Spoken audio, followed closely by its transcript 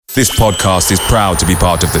This podcast is proud to be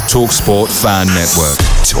part of the TalkSport Fan Network.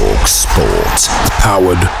 TalkSport.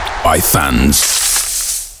 Powered by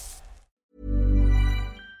fans.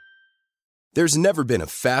 There's never been a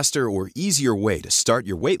faster or easier way to start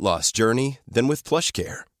your weight loss journey than with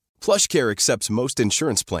PlushCare. PlushCare accepts most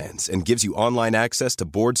insurance plans and gives you online access to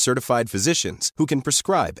board-certified physicians who can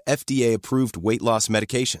prescribe FDA-approved weight loss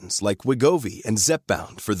medications like Wegovy and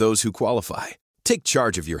Zepbound for those who qualify. Take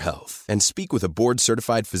charge of your health and speak with a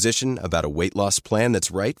board-certified physician about a weight loss plan that's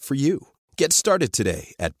right for you. Get started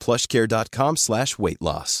today at plushcare.com/weight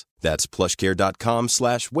loss. That's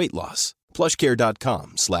plushcare.com/weight loss.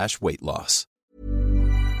 plushcare.com/weight loss.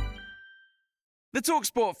 The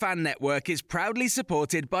TalkSport Fan Network is proudly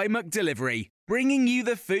supported by McDelivery, bringing you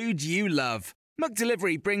the food you love.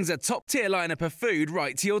 McDelivery brings a top-tier lineup of food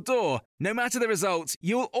right to your door. No matter the result,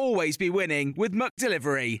 you'll always be winning with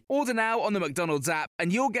McDelivery. Order now on the McDonald's app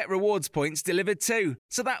and you'll get rewards points delivered too.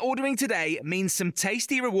 So that ordering today means some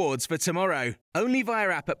tasty rewards for tomorrow. Only via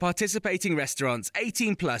app at participating restaurants.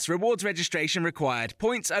 18 plus. Rewards registration required.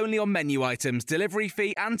 Points only on menu items. Delivery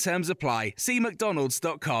fee and terms apply. See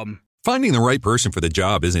mcdonalds.com. Finding the right person for the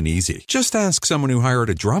job isn't easy. Just ask someone who hired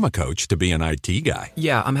a drama coach to be an IT guy.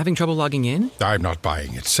 Yeah, I'm having trouble logging in. I'm not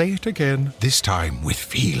buying it. Say it again. This time with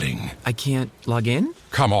feeling. I can't log in?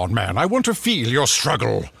 Come on, man. I want to feel your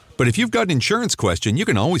struggle. But if you've got an insurance question, you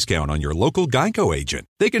can always count on your local Geico agent.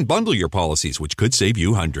 They can bundle your policies, which could save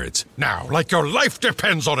you hundreds. Now, like your life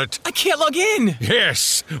depends on it. I can't log in!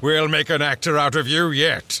 Yes, we'll make an actor out of you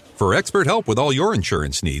yet. For expert help with all your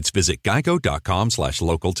insurance needs, visit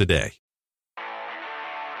geico.com/local today.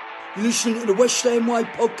 You're listening to the West Ham Way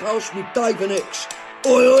podcast with Dave and X.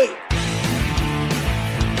 Oi, oi!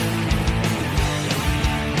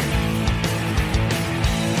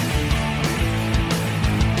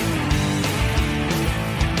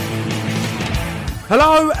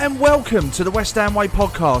 Hello and welcome to the West Ham Way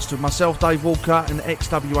podcast with myself, Dave Walker, an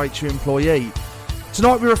ex-WHU employee.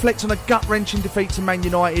 Tonight we reflect on a gut-wrenching defeat to Man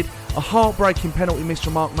United, a heartbreaking penalty miss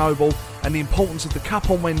from Mark Noble, and the importance of the Cup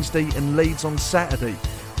on Wednesday and Leeds on Saturday.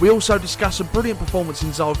 We also discuss a brilliant performance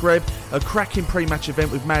in Zagreb, a cracking pre-match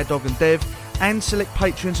event with Mad Dog and Dev, and select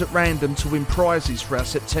patrons at random to win prizes for our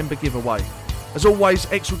September giveaway. As always,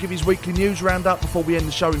 X will give his weekly news roundup before we end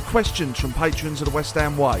the show with questions from patrons of the West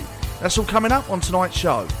Ham Way. That's all coming up on tonight's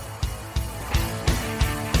show.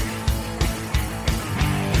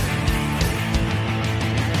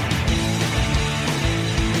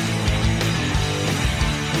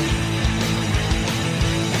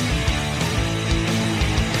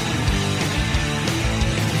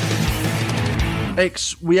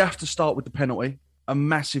 X, we have to start with the penalty. A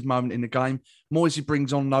massive moment in the game. Moisey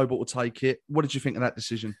brings on Noble to take it. What did you think of that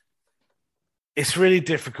decision? It's a really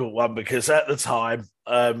difficult one because at the time,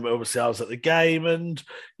 obviously I was at the game and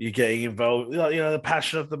you're getting involved, the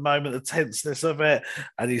passion of the moment, the tenseness of it,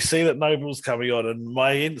 and you see that Noble's coming on, and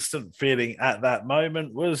my instant feeling at that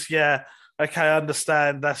moment was, okay, I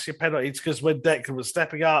understand that's your penalty, because when Declan was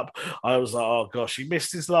stepping up, I was like, oh gosh, he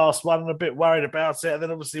missed his last one and a bit worried about it. And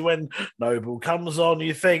then obviously when Noble comes on,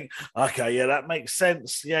 you think, okay, yeah, that makes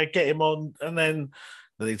sense. Yeah, get him on. And then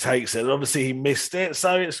he takes it. And obviously he missed it.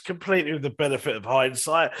 So it's completely with the benefit of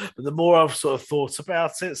hindsight. But the more I've sort of thought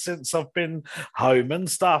about it since I've been home and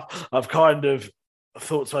stuff, I've kind of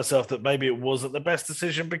thought to myself that maybe it wasn't the best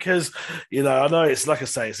decision because, I know it's, like I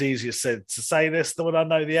say, it's easier said to say this than when I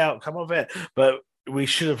know the outcome of it, but we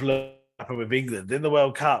should have learned with England in the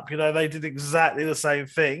World Cup. They did exactly the same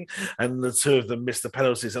thing, and the two of them missed the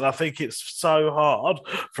penalties. And I think it's so hard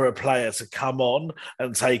for a player to come on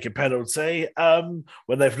and take a penalty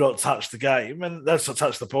when they've not touched the game, and that's not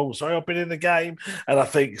touched the ball. Sorry, I've been in the game, and I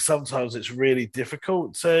think sometimes it's really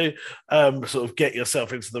difficult to sort of get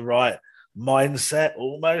yourself into the right mindset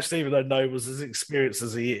almost, even though Noble's as experienced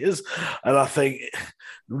as he is. And I think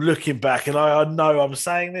looking back, and I know I'm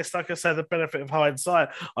saying this, like I said, the benefit of hindsight,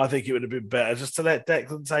 I think it would have been better just to let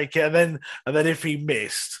Declan take it. And then if he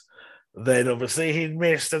missed, then obviously he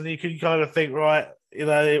missed, and you can kind of think, right,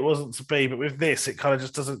 it wasn't to be. But with this, it kind of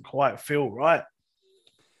just doesn't quite feel right.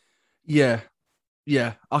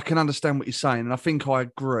 Yeah, I can understand what you're saying, and I think I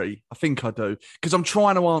agree. I think I do, because I'm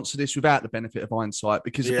trying to answer this without the benefit of hindsight,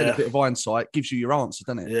 because the benefit of hindsight gives you your answer,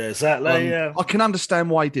 doesn't it? Yeah, exactly, I can understand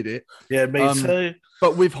why he did it. Yeah, me too.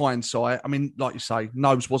 But with hindsight, I mean, like you say,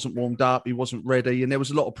 Nobes wasn't warmed up, he wasn't ready, and there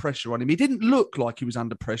was a lot of pressure on him. He didn't look like he was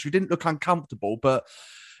under pressure. He didn't look uncomfortable, but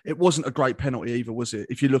it wasn't a great penalty either, was it?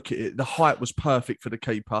 If you look at it, the height was perfect for the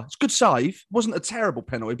keeper. It's a good save. It wasn't a terrible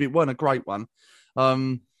penalty, but it wasn't a great one.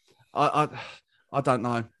 I don't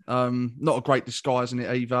know. Not a great disguise in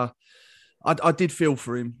it either. I did feel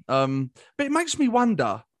for him. But it makes me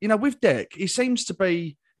wonder, with Deck, he seems to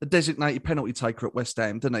be the designated penalty taker at West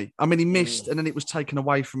Ham, doesn't he? I mean, he missed and then it was taken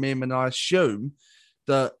away from him, and I assume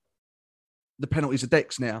that the penalties are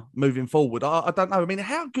Deck's now moving forward. I don't know. I mean,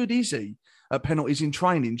 how good is he at penalties in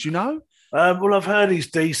training? Do you know? Well, I've heard he's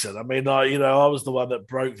decent. I mean, I was the one that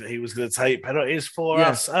broke that he was going to take penalties for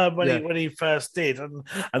us when he first did, and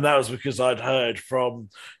that was because I'd heard from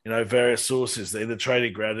various sources that in the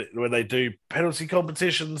training ground when they do penalty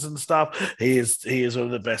competitions and stuff, he is one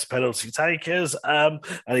of the best penalty takers, and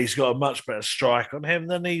he's got a much better strike on him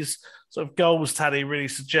than his sort of goals tally really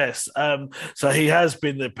suggests. So he has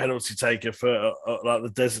been the penalty taker for like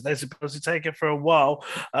the designated penalty taker for a while.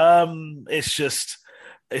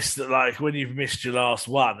 It's like when you've missed your last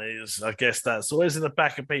one, I guess that's always in the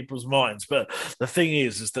back of people's minds. But the thing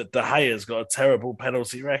is that De Gea's got a terrible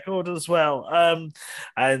penalty record as well.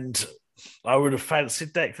 And I would have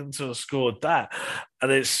fancied Declan to have scored that.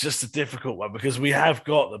 And it's just a difficult one because we have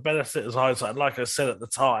got the benefit of hindsight. And like I said at the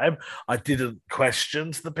time, I didn't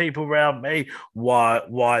question to the people around me why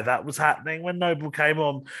that was happening when Noble came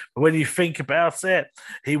on. But when you think about it,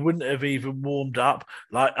 he wouldn't have even warmed up.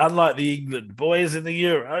 Unlike the England boys in the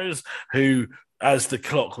Euros who, as the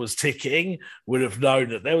clock was ticking, would have known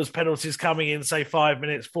that there was penalties coming in, say 5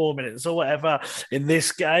 minutes, 4 minutes or whatever. In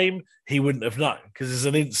this game, he wouldn't have known because it's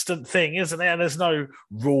an instant thing, isn't it? And there's no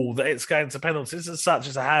rule that it's going to penalties. As such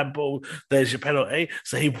as a handball, there's your penalty.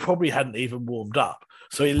 So he probably hadn't even warmed up.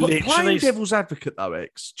 So he literally... Playing devil's advocate, though,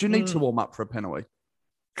 X, do you need to warm up for a penalty?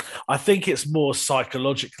 I think it's more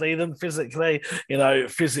psychologically than physically.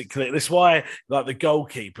 Physically, that's why, like the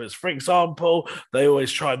goalkeepers, for example, they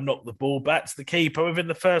always try and knock the ball back to the keeper within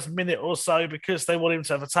the first minute or so because they want him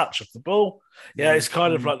to have a touch of the ball. Yeah, it's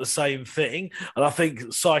kind of like the same thing. And I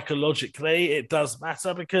think psychologically it does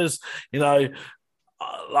matter because,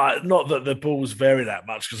 not that the balls vary that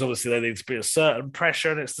much because obviously there needs to be a certain pressure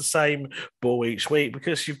and it's the same ball each week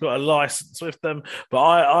because you've got a license with them. But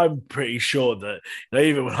I'm pretty sure that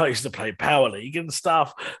even when I used to play Power League and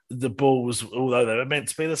stuff, the balls, although they were meant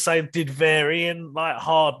to be the same, did vary in like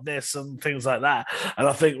hardness and things like that. And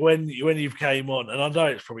I think when you came on, and I know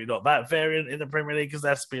it's probably not that variant in the Premier League because there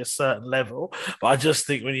has to be a certain level, but I just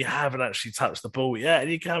think when you haven't actually touched the ball yet and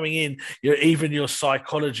you're coming in, even your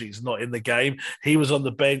psychology is not in the game. He was on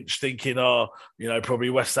the bench thinking, probably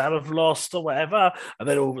West Ham have lost or whatever. And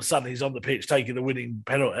then all of a sudden he's on the pitch taking the winning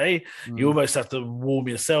penalty. You almost have to warm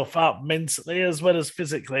yourself up mentally as well as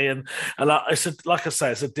physically. And like I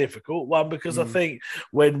say, it's a difficult one because I think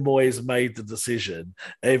when Moyes made the decision,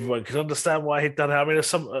 everyone could understand why he'd done it. I mean,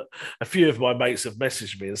 a few of my mates have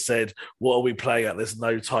messaged me and said, what are we playing at? There's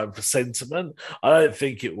no time for sentiment. I don't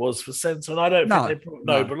think it was for sentiment. I don't think they brought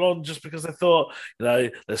Noble on just because they thought,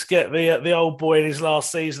 let's get the old boy in his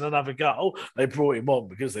last season another goal. They brought him on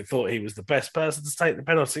because they thought he was the best person to take the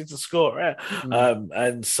penalty to score it.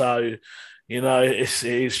 And so, it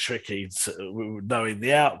is tricky knowing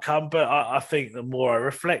the outcome, but I think the more I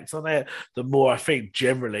reflect on it, the more I think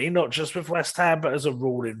generally, not just with West Ham, but as a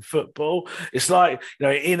rule in football, it's like,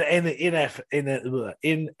 in NFL,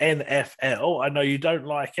 I know you don't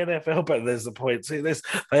like NFL, but there's the point to this,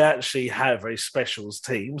 they actually have a specials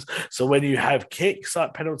teams. So when you have kicks,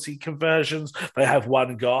 like penalty conversions, they have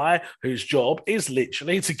one guy whose job is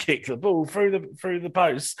literally to kick the ball through the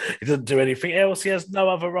post. He doesn't do anything else. He has no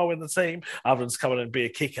other role in the team other than to come on and be a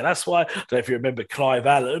kicker. That's why, I don't know if you remember, Clive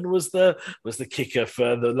Allen was the kicker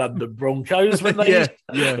for the London Broncos when they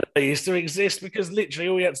used to exist, because literally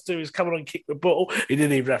all he had to do is come on and kick the ball. He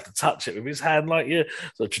didn't even have to touch it with his hand like your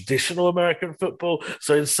traditional American football.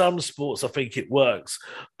 So in some sports, I think it works,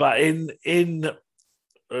 but in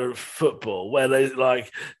football, where they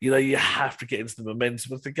you have to get into the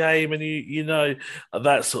momentum of the game and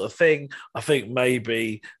that sort of thing, I think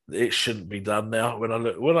maybe it shouldn't be done now.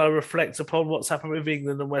 When I reflect upon what's happened with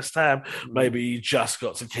England and West Ham, maybe you just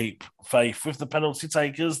got to keep faith with the penalty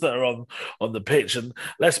takers that are on the pitch. And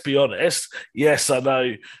let's be honest, yes, I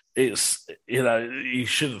know it's, you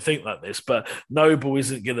shouldn't think like this, but Noble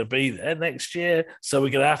isn't going to be there next year, so we're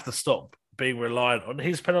going to have to stop being reliant on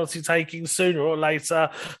his penalty taking sooner or later.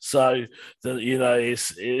 So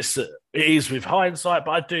it is with hindsight,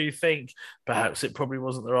 but I do think perhaps it probably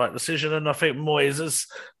wasn't the right decision, and I think Moyes has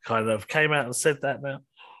kind of came out and said that now.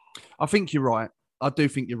 I think you're right. I do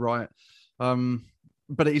think you're right.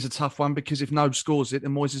 But it is a tough one because if Noble scores it,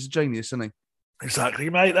 then Moyes is a genius, isn't he? Exactly,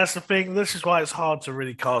 mate. That's the thing. This is why it's hard to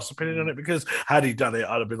really cast opinion on it, because had he done it,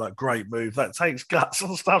 I'd have been like, great move. That takes guts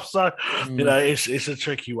and stuff. So, it's a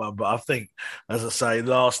tricky one. But I think, as I say,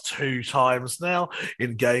 last 2 times now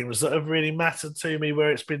in games that have really mattered to me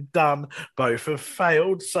where it's been done, both have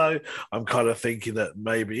failed. So I'm kind of thinking that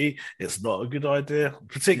maybe it's not a good idea,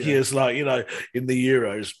 particularly as in the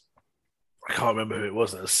Euros. I can't remember who it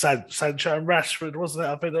was. It was Sancho and Rashford, wasn't it?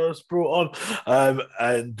 I think that was brought on.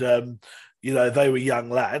 They were young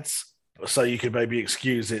lads, so you could maybe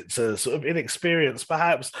excuse it to sort of inexperience,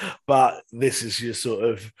 perhaps. But this is your sort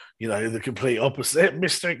of, the complete opposite.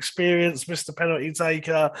 Mr. Experience, Mr. Penalty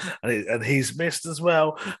Taker, and he's missed as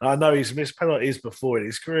well. And I know he's missed penalties before in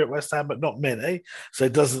his career at West Ham, but not many. So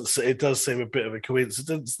it does seem a bit of a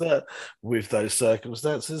coincidence that with those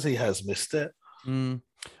circumstances, he has missed it.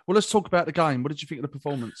 Well, let's talk about the game. What did you think of the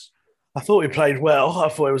performance? I thought we played well. I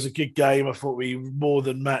thought it was a good game. I thought we more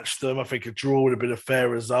than matched them. I think a draw would have been a fair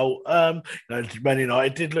result. Man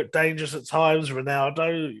United did look dangerous at times.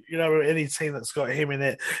 Ronaldo, any team that's got him in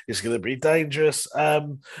it is going to be dangerous.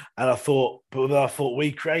 And I thought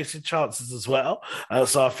we created chances as well.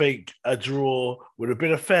 So I think a draw would have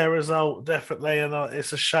been a fair result, definitely. And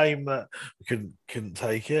it's a shame that we couldn't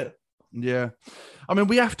take it. Yeah. I mean,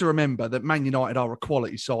 we have to remember that Man United are a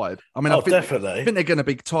quality side. I mean, definitely. I think they're going to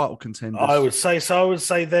be title contenders. I would say so. I would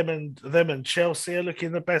say them and Chelsea are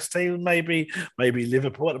looking the best team. Maybe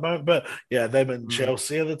Liverpool at the moment, but yeah, them and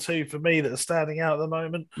Chelsea are the two for me that are standing out at the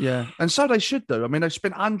moment. Yeah, and so they should do. I mean, they've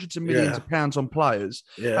spent hundreds of millions of pounds on players,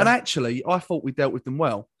 and actually, I thought we dealt with them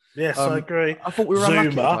well. Yes, I agree. I thought we were unlucky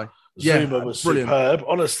today. Zuma was brilliant. Superb.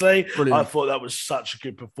 Honestly, Brilliant. I thought that was such a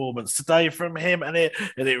good performance today from him, and it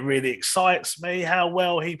really excites me how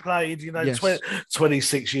well he played.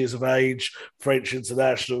 26 years of age, French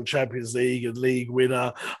international, Champions League and league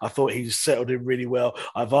winner. I thought he settled in really well.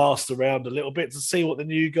 I've asked around a little bit to see what the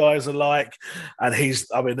new guys are like, and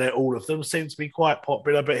all of them seem to be quite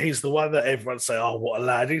popular, but he's the one that everyone say, "Oh, what a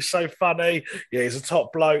lad! He's so funny." Yeah, he's a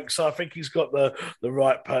top bloke. So I think he's got the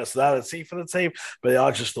right personality for the team. But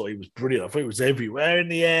I just thought he was brilliant. I thought he was everywhere in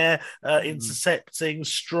the air, intercepting,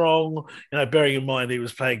 strong. Bearing in mind he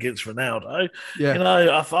was playing against Ronaldo.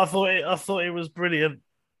 Yeah, I thought it was brilliant.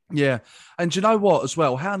 Yeah, and do you know what? As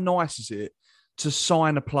well, how nice is it to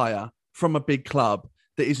sign a player from a big club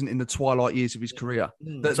that isn't in the twilight years of his career?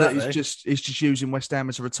 That is just using West Ham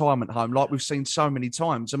as a retirement home, like we've seen so many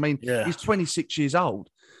times. I mean, he's 26 years old.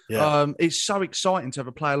 Yeah. It's so exciting to have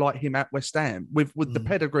a player like him at West Ham with the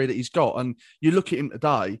pedigree that he's got. And you look at him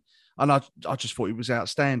today, and I just thought he was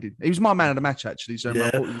outstanding. He was my man of the match, actually. So I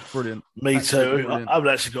thought he was brilliant. Me too. I haven't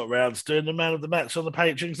actually got round to doing the man of the match on the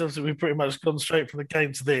Patreon, so we've pretty much gone straight from the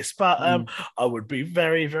game to this. But I would be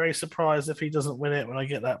very, very surprised if he doesn't win it when I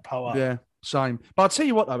get that power. Yeah, same. But I'll tell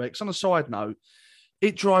you what, though, X, on a side note,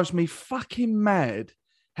 it drives me fucking mad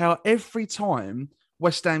how every time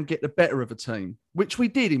West Ham get the better of a team, which we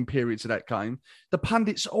did in periods of that game, the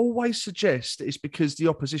pundits always suggest it's because the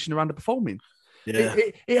opposition are underperforming. Yeah.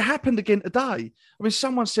 It happened again today. I mean,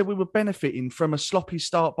 someone said we were benefiting from a sloppy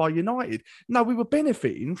start by United. No, we were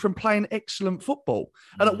benefiting from playing excellent football.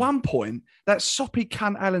 And at one point, that soppy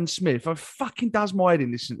cunt Alan Smith, I fucking does my head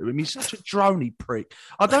in listening to him. He's such a droney prick.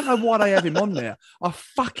 I don't know why they have him on there. I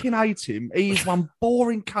fucking hate him. He's one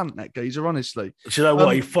boring cunt, that geezer, honestly. Do you know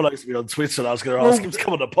what? He follows me on Twitter, and I was going to ask him to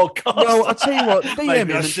come on the podcast. Well, I'll tell you what, DM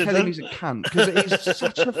him and tell him he's a cunt, because he's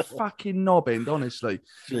such a fucking knob end, honestly.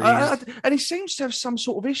 And he seems to have some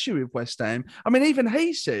sort of issue with West Ham. I mean, even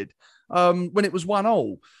he said when it was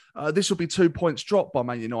 1-1, this will be 2 points dropped by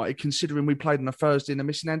Man United, considering we played on a Thursday and are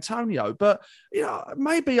missing Antonio. But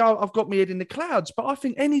maybe I've got my head in the clouds, but I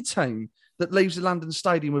think any team that leaves the London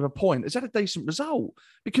Stadium with a point has had a decent result,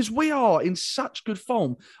 because we are in such good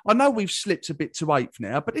form. I know we've slipped a bit to 8th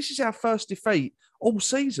now, but this is our first defeat all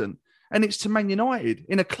season, and it's to Man United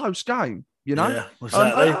in a close game. Yeah,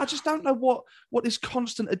 exactly. I just don't know what this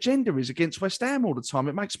constant agenda is against West Ham all the time.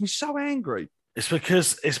 It makes me so angry. It's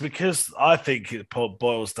because I think it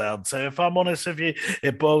boils down to, if I'm honest with you,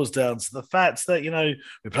 it boils down to the fact that,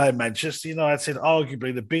 we play Manchester United,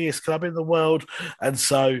 arguably the biggest club in the world. And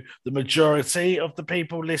so the majority of the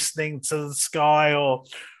people listening to the Sky or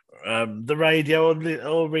the radio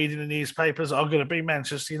or reading the newspapers are going to be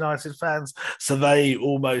Manchester United fans. So they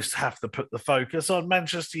almost have to put the focus on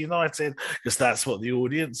Manchester United, because that's what the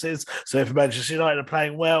audience is. So if Manchester United are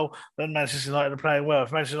playing well, then Manchester United are playing well.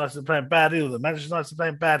 If Manchester United are playing badly, then Manchester United are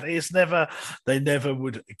playing badly. They never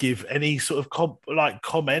would give any sort of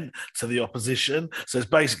comment to the opposition. So it's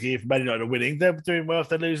basically, if Man United are winning, they're doing well. If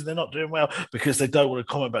they're losing, they're not doing well, because they don't want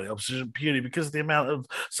to comment about the opposition, purely because of the amount of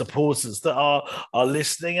supporters that are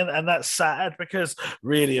listening. and that's sad because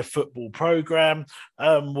really a football program,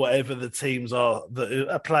 whatever the teams are that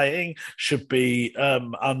are playing, should be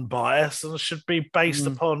unbiased and should be based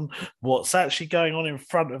upon what's actually going on in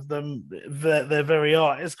front of them, their very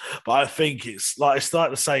eyes. But I think it's like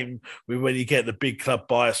the same with when you get the big club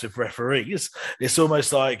bias with referees. It's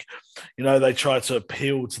almost like, they try to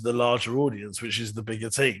appeal to the larger audience, which is the bigger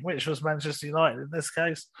team, which was Manchester United in this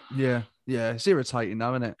case. Yeah, it's irritating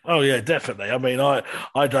though, isn't it? Oh yeah, definitely. I mean,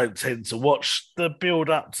 I don't tend to watch the build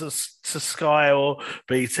up to Sky or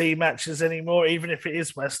BT matches anymore, even if it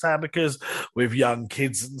is West Ham, because with young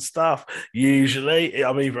kids and stuff, usually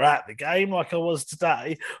I'm either at the game like I was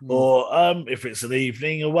today, or if it's an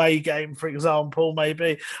evening away game, for example,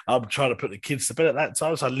 maybe I'm trying to put the kids to bed at that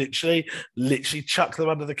time, so I literally chuck them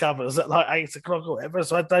under the covers at like 8 o'clock or whatever.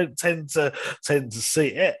 So I don't tend to see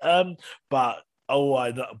it.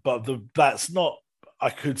 That's not. I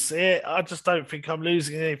could see it. I just don't think I'm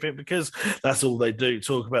losing anything because that's all they do,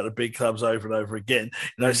 talk about the big clubs over and over again.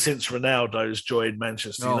 Since Ronaldo's joined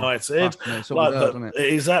Manchester United,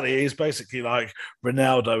 exactly, he's basically like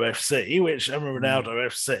Ronaldo FC, which Ronaldo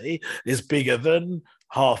FC is bigger than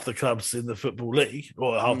half the clubs in the Football League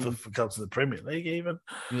or half the clubs in the Premier League even.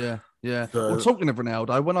 Yeah. Well, talking of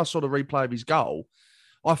Ronaldo, when I saw the replay of his goal,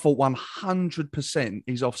 I thought 100%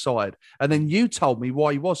 he's offside. And then you told me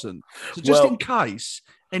why he wasn't. So just in case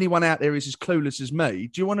anyone out there is as clueless as me,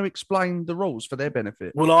 do you want to explain the rules for their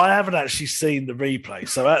benefit? Well, I haven't actually seen the replay.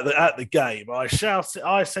 So at the game, I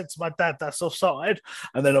said to my dad, that's offside.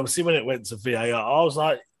 And then obviously when it went to VAR, I was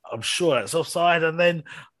like, I'm sure that's offside. And then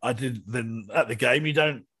then at the game, you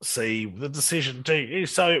don't see the decision, do you?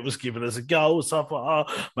 So it was given as a goal. So I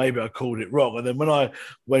thought, maybe I called it wrong. And then when I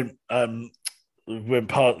went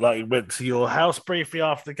to your house briefly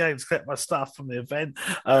after the game to collect my stuff from the event,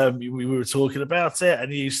 we were talking about it,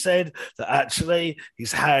 and you said that actually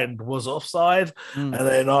his hand was offside. And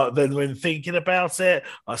then when thinking about it,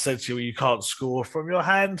 I said to you can't score from your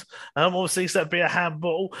hand. Obviously, so that'd be a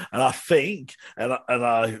handball. And I think, and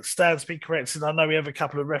I stand to be corrected, I know we have a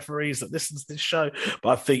couple of referees that listen to this show, but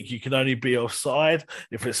I think you can only be offside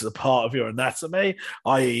if it's a part of your anatomy,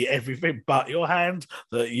 i.e. everything but your hand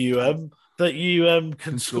that you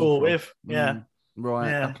can score with. Yeah. Right.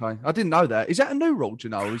 Yeah. Okay. I didn't know that. Is that a new rule, do you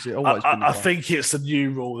know? Or is it always been I think it's a new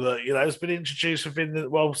rule that, it's been introduced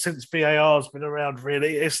since VAR's been around,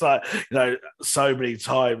 really. It's like, so many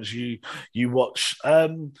times you watch,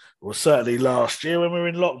 certainly last year when we were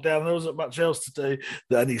in lockdown, there wasn't much else to do.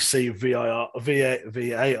 Then you see VAR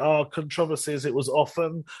controversies. It was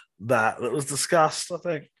often that was discussed, I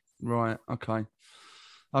think. Right. Okay.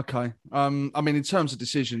 I mean, in terms of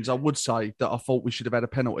decisions, I would say that I thought we should have had a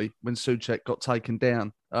penalty when Souček got taken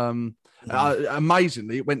down.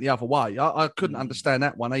 Amazingly, it went the other way. I couldn't understand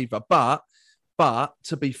that one either. But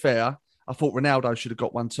to be fair, I thought Ronaldo should have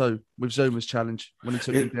got one too with Zuma's challenge when he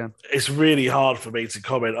took him down. It's really hard for me to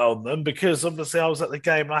comment on them because obviously I was at the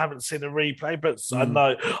game and I haven't seen a replay, but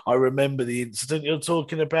I remember the incident you're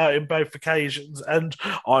talking about in both occasions, and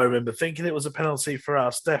I remember thinking it was a penalty for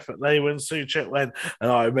us, definitely, when Souček went, and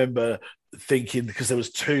I remember thinking, because there was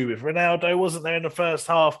two with Ronaldo, wasn't there, in the first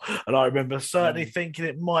half? And I remember certainly thinking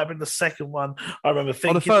it might have been the second one. I remember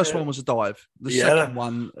thinking... the first one was a dive. The second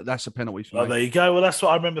one, that's a penalty for me. There you go. Well, that's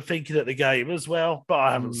what I remember thinking at the game as well, but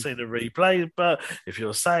I haven't seen a replay. But if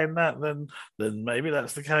you're saying that, then maybe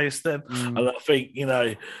that's the case then. And I think,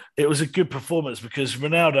 it was a good performance because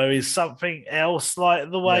Ronaldo is something else, like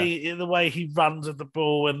the way he runs at the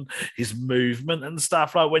ball and his movement and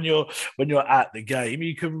stuff. Like when you're at the game,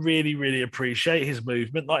 you can really, really appreciate his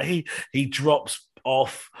movement. Like he drops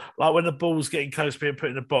off, like when the ball's getting close to being put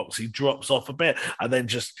in the box, he drops off a bit and then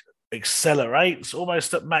just accelerates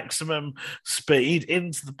almost at maximum speed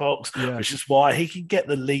into the box, which is why he can get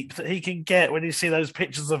the leap that he can get when you see those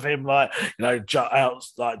pictures of him,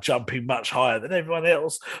 jumping much higher than everyone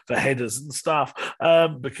else for headers and stuff,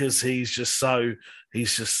 because he's just so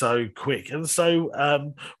quick and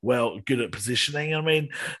so good at positioning. I mean,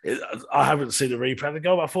 I haven't seen the replay of the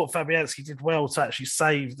goal, but I thought Fabianski did well to actually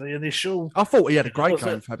save the initial. I thought he had a great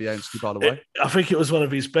game, Fabianski, by the way. I think it was one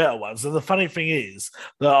of his better ones. And the funny thing is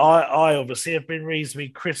that I obviously have been reasonably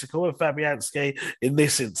critical of Fabianski in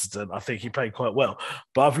this incident. I think he played quite well.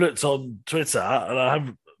 But I've looked on Twitter and I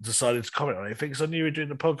have decided to comment on anything because I knew we were doing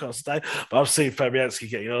the podcast today. But I've seen Fabianski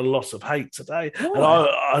getting a lot of hate today. Why?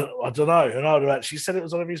 And I don't know. And I'd have actually said it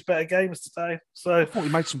was one of his better games today. So I thought he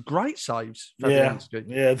made some great saves. Yeah.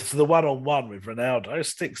 Fabianski. So the one-on-one with Ronaldo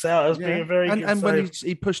sticks out as being a very good and save. when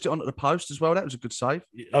he pushed it onto the post as well, that was a good save.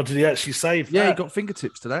 Oh, did he actually save Yeah, that? he got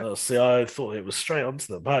fingertips to that. Oh, see, I thought it was straight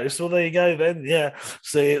onto the post. Well, there you go then. Yeah.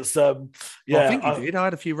 See, it's yeah. I think he did. I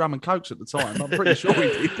had a few rum and cokes at the time. I'm pretty sure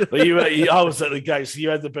he did. But I was at the game, so you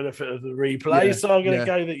had the benefit of the replay. Yeah, so I'm going to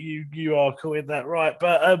go that you are calling that right.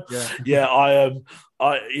 But I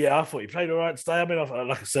thought he played all right today. I mean,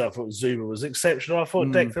 like I said, I thought Zuma was exceptional. I thought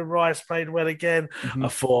Declan Rice played well again. I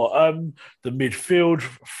thought the midfield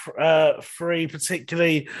three,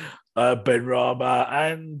 particularly Ben Rama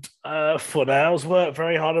and Fornals, worked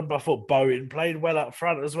very hard. And I thought Bowen played well up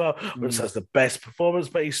front as well. Which that's the best performance,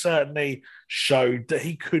 but he certainly showed that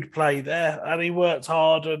he could play there and he worked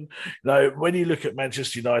hard. And when you look at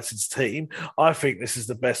Manchester United's team, I think this is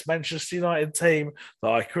the best Manchester United team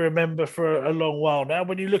that I can remember for a long while now.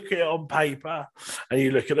 When you look at it on paper and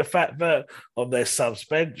you look at the fact that on their subs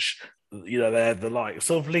bench, they had the likes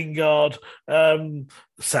of Lingard,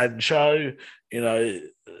 Sancho,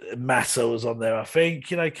 Massa was on there, I think.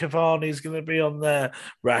 Cavani's going to be on there.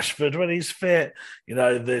 Rashford, when he's fit,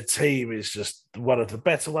 the team is just one of the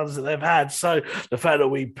better ones that they've had. So the fact that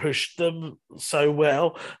we pushed them so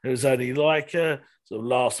well, it was only like a sort of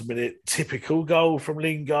last-minute typical goal from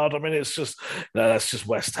Lingard. I mean, it's just, that's just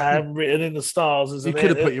West Ham written in the stars, isn't it? You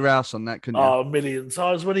could have put your house on that, couldn't you? Oh, a million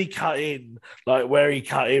times. When he cut in, like where he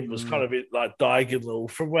cut in was kind of like diagonal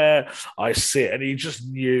from where I sit, and he just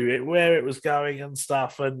knew it, where it was going and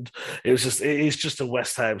stuff. And it is just a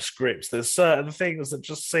West Ham script. There's certain things that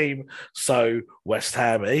just seem so West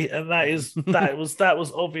Ham-y, and that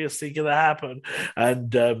was obviously going to happen.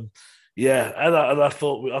 And I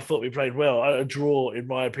thought we played well. A draw, in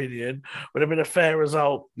my opinion, would have been a fair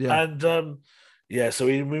result. Yeah. And so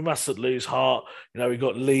we mustn't lose heart. We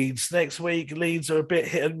got Leeds next week. Leeds are a bit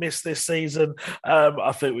hit and miss this season.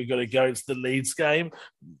 I think we've got to go into the Leeds game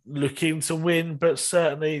looking to win, but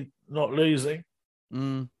certainly not losing.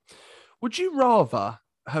 Would you rather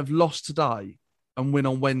have lost today and win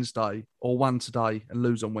on Wednesday, or won today and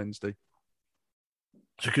lose on Wednesday?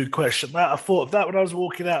 It's a good question. I thought of that when I was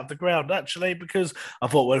walking out of the ground, actually, because I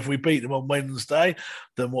thought, well, if we beat them on Wednesday,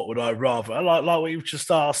 then what would I rather? Like what you've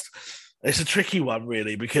just asked, it's a tricky one,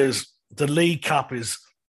 really, because the League Cup is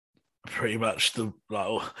pretty much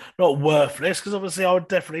not worthless, because obviously I would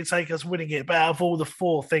definitely take us winning it, but out of all the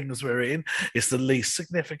four things we're in, it's the least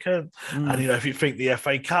significant. And if you think the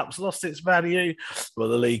FA Cup's lost its value, well,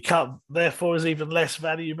 the League Cup therefore is even less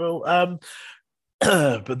valuable.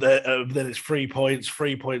 But then it's 3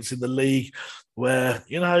 points in the league, where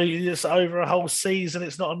it's over a whole season.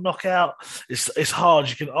 It's not a knockout. It's hard.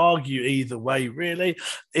 You can argue either way, really.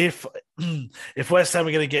 If West Ham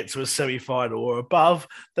are going to get to a semi-final or above,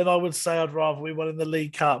 then I would say I'd rather we won in the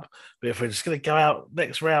League Cup. But if we're just going to go out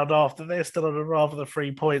next round after this, then I'd rather the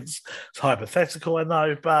 3 points. It's hypothetical, I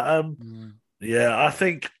know, but I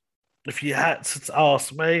think if you had to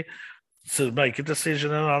ask me to make a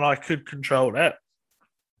decision and I could control that,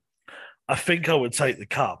 I think I would take the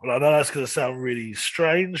cup. And I know that's going to sound really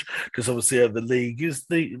strange, because obviously the league is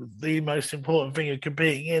the most important thing you're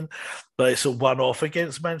competing in, but it's a one-off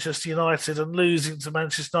against Manchester United, and losing to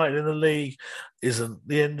Manchester United in the league isn't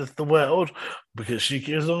the end of the world, because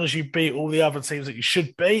as long as you beat all the other teams that you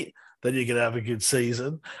should beat, then you're going to have a good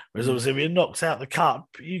season. Whereas obviously if you're knocked out the cup,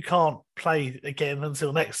 you can't play again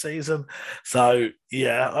until next season. So,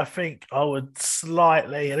 I think I would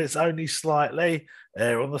slightly, and it's only slightly,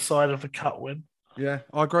 err on the side of the cup win. Yeah,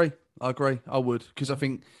 I agree. I would, because I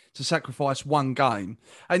think to sacrifice one game,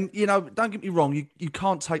 and, don't get me wrong, you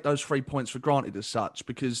can't take those 3 points for granted as such,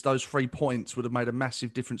 because those 3 points would have made a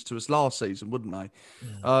massive difference to us last season, wouldn't they?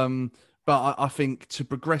 But I think to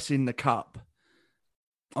progress in the cup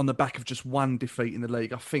on the back of just one defeat in the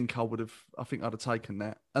league, I think I'd have taken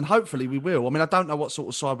that. And hopefully we will. I mean, I don't know what sort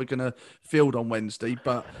of side we're going to field on Wednesday,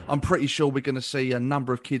 but I'm pretty sure we're going to see a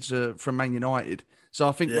number of kids from Man United. So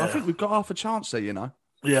I think we've got half a chance there,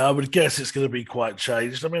 Yeah, I would guess it's going to be quite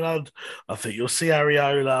changed. I mean, I think you'll see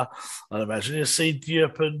Areola. I'd imagine you'll see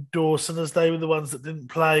Diop and Dawson, as they were the ones that didn't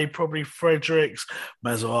play. Probably Fredericks,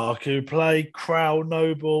 Masuaku played, Krau,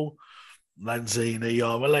 Noble, Lanzini,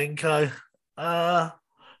 Yarmolenko.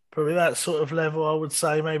 Probably that sort of level, I would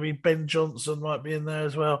say. Maybe Ben Johnson might be in there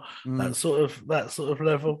as well. That sort of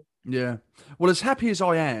level. Yeah. Well, as happy as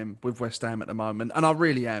I am with West Ham at the moment, and I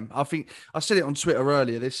really am, I think I said it on Twitter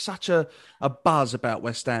earlier, there's such a buzz about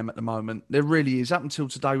West Ham at the moment. There really is. Up until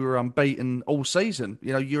today, we were unbeaten all season,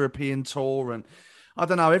 European tour. And I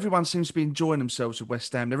don't know. Everyone seems to be enjoying themselves with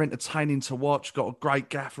West Ham. They're entertaining to watch. Got a great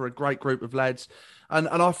gaffer, a great group of lads, and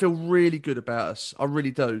I feel really good about us. I really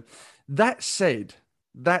do. That said,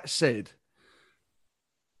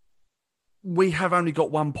 we have only got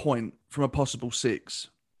 1 point from a possible 6.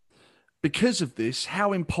 Because of this,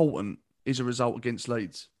 how important is a result against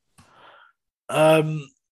Leeds?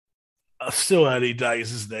 Still early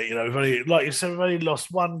days, isn't it? You know, we've only, like you said, we've only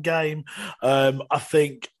lost one game. I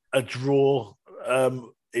think a draw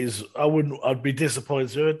I'd be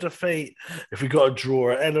disappointed with a defeat. If we got a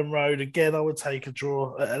draw at Ellen Road again, I would take a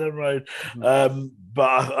draw at Ellen Road.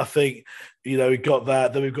 But I think, you know, we got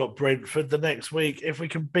that. Then we've got Brentford the next week. If we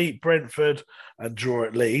can beat Brentford and draw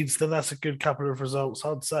at Leeds, then that's a good couple of results,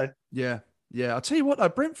 I'd say. Yeah. I'll tell you what, though,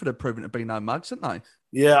 Brentford have proven to be no mugs, haven't they?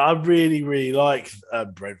 Yeah, I really, really like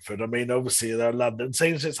Brentford. I mean, obviously, they're London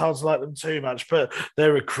teams. It's hard to like them too much, but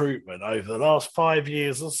their recruitment over the last 5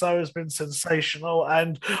 years or so has been sensational.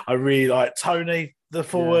 And I really like Tony, the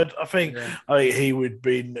forward. I think he would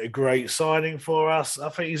be a great signing for us. I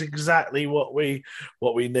think he's exactly what we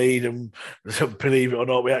need. And believe it or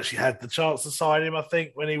not, we actually had the chance to sign him, I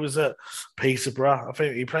think, when he was at Peterborough. I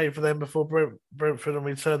think he played for them before Brentford and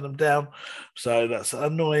we turned them down. So that's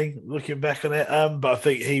annoying looking back on it. But I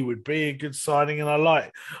think he would be a good signing, and I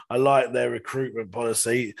like their recruitment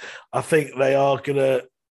policy. I think they are gonna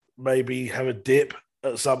maybe have a dip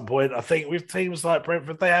at some point. I think with teams like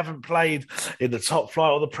Brentford, they haven't played in the top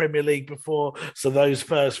flight or the Premier League before. So those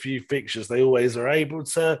first few fixtures, they always are able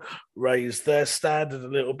to raise their standard a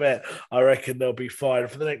little bit. I reckon they'll be fine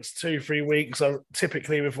for the next 2-3 weeks,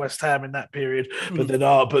 typically with West Ham in that period. But then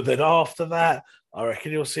after that, I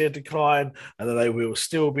reckon you'll see a decline, and then they will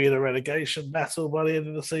still be in a relegation battle by the end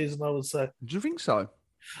of the season, I would say. Do you think so?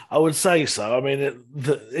 I would say so. I mean,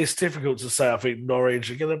 it's difficult to say. I think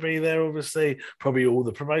Norwich are going to be there, obviously. Probably all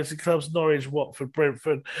the promoted clubs, Norwich, Watford,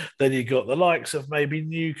 Brentford. Then you've got the likes of maybe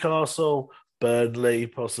Newcastle, Burnley,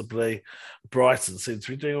 possibly. Brighton seems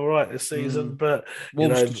to be doing all right this season. But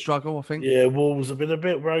Wolves can struggle, I think. Yeah, Wolves have been a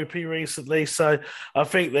bit ropey recently. So I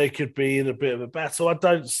think they could be in a bit of a battle. I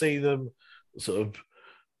don't see them sort of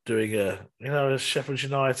doing a Sheffield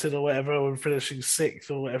United or whatever and finishing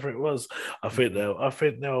 6th or whatever it was. I think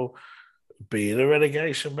they'll be in a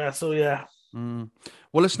relegation battle, yeah. Well,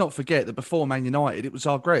 let's not forget that before Man United, it was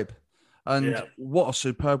Zagreb. And what a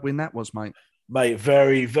superb win that was, mate. Mate,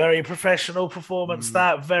 very, very professional performance,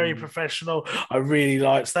 very professional. I really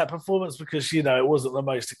liked that performance because, you know, it wasn't the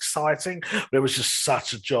most exciting, but it was just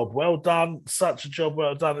such a job well done.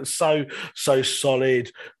 It's so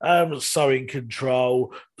solid, so in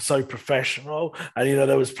control, so professional. And, you know,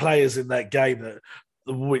 there was players in that game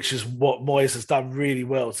which is what Moyes has done really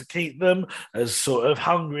well, to keep them as sort of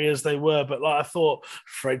hungry as they were. But like I thought,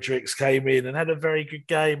 Fredericks came in and had a very good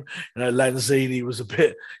game. You know, Lanzini was a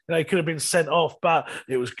bit, you know, he could have been sent off, but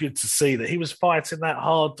it was good to see that he was fighting that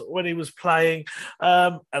hard when he was playing.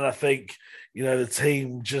 And I think, you know, the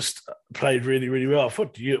team just played really, really well. I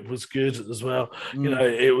thought Europe was good as well. You know,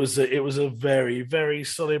 it was a very, very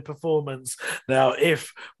solid performance. Now,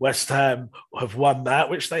 if West Ham have won that,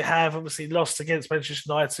 which they have, obviously lost against Manchester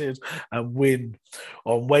United and win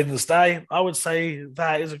on Wednesday, I would say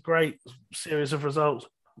that is a great series of results.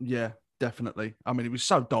 Yeah, definitely. I mean, it was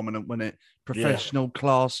so dominant, wasn't it? Professional,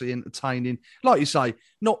 classy, entertaining. Like you say,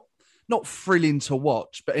 not thrilling to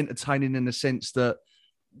watch, but entertaining in the sense that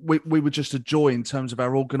we were just a joy in terms of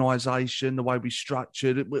our organisation, the way we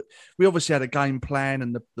structured it. We obviously had a game plan,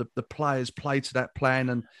 and the players played to that plan,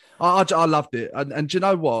 and I loved it. And do you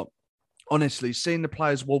know what? Honestly, seeing the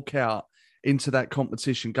players walk out into that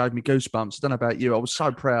competition gave me goosebumps. I don't know about you. I was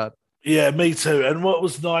so proud. Yeah, me too. And what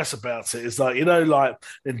was nice about it is, like, you know, like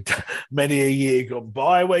in many a year gone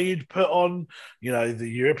by where you'd put on, you know, the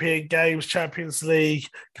European Games, Champions League,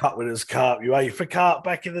 Cup Winners' Cup, UEFA Cup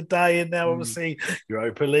back in the day, and now obviously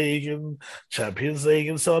Europa League and Champions League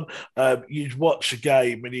and so on. You'd watch a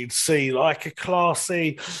game and you'd see like a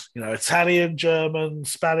classy, you know, Italian, German,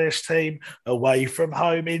 Spanish team away from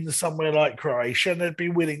home in somewhere like Croatia, and they'd be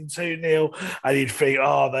winning 2-0, and you'd think,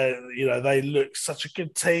 oh, they look such a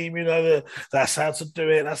good team, you know. That's how to do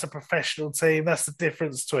it. That's a professional team. That's the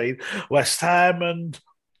difference between West Ham and,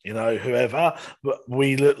 you know, whoever. But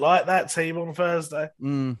we looked like that team on Thursday.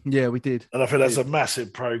 Yeah, we did. And I think that's a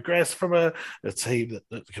massive progress from a team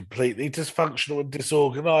that's completely dysfunctional and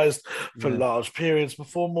disorganised for large periods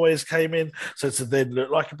before Moyes came in. So to then look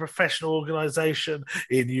like a professional organisation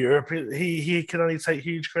in Europe, he can only take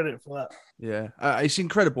huge credit for that. Yeah, it's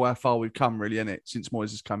incredible how far we've come, really, isn't it, since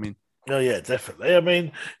Moyes has come in. Oh, yeah, definitely. I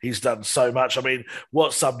mean, he's done so much. I mean,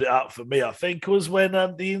 what summed it up for me, I think, was when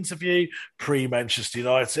the interview pre-Manchester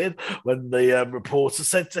United, when the reporter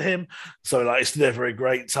said to him, so, like, it's never a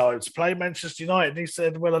great time to play Manchester United. And he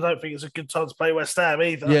said, well, I don't think it's a good time to play West Ham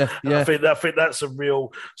either. Yeah. I think that's a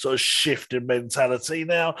real sort of shift in mentality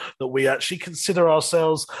now, that we actually consider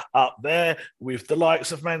ourselves up there with the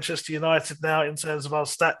likes of Manchester United now in terms of our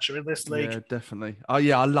stature in this league. Yeah, definitely. Oh,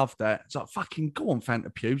 yeah, I love that. It's like, fucking go on,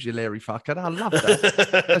 Fanta Pubes, you Larry fucker. I love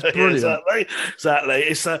that. That's brilliant. Yeah, exactly.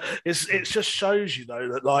 It just shows,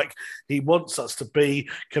 that like he wants us to be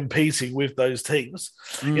competing with those teams,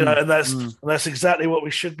 and that's exactly what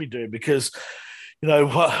we should be doing, because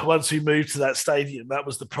once we moved to that stadium, that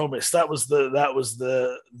was the promise. That was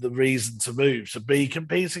the reason to move, to be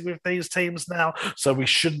competing with these teams now. So we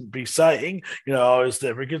shouldn't be saying, is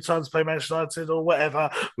there a good time to play Manchester United or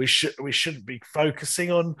whatever? We shouldn't be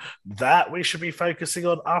focusing on that. We should be focusing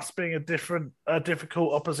on us being a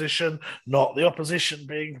difficult opposition, not the opposition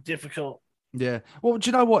being difficult. Yeah. Well, do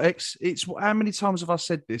you know what, X? It's how many times have I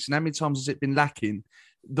said this, and how many times has it been lacking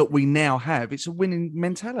that we now have? It's a winning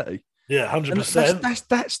mentality. Yeah, 100%.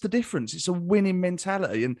 That's the difference. It's a winning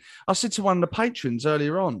mentality. And I said to one of the patrons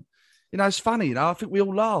earlier on, it's funny, I think we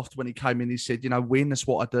all laughed when he came in. He said, win, that's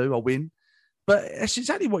what I do, I win. But that's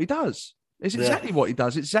exactly what he does. It's exactly what he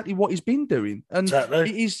does. It's exactly what he's been doing. And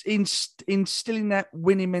it is instilling that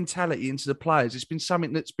winning mentality into the players. It's been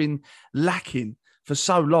something that's been lacking for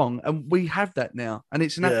so long, and we have that now, and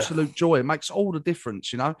it's an absolute joy. It makes all the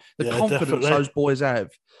difference, the confidence definitely. Those boys have,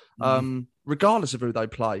 regardless of who they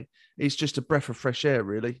play. It's just a breath of fresh air,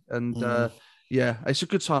 really. And it's a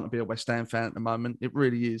good time to be a West Ham fan at the moment. It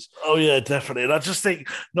really is. Oh yeah, definitely. And I just think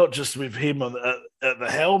not just with him at the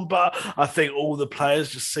helm, but I think all the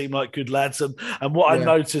players just seem like good lads. And what I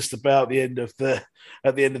noticed about at the end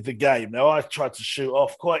of the game. Now I tried to shoot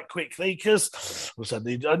off quite quickly because I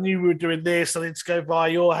knew we were doing this. I need to go by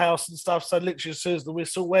your house and stuff. So literally as soon as the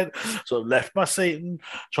whistle went, sort of left my seat and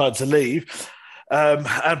tried to leave.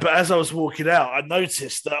 But as I was walking out, I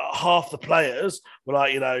noticed that half the players were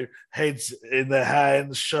like, heads in their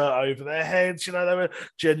hands, shirt over their heads. They were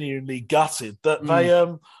genuinely gutted that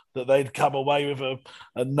they'd come away with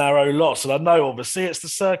a narrow loss. And I know, obviously, it's the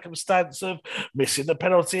circumstance of missing the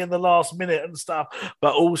penalty in the last minute and stuff.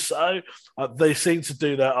 But also, they seem to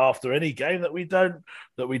do that after any game that we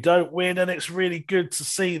don't win. And it's really good to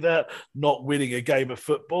see that not winning a game of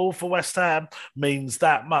football for West Ham means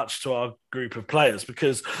that much to our group of players,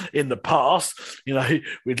 because in the past,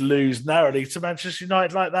 we'd lose narrowly to Manchester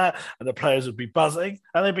United like that, and the players would be buzzing,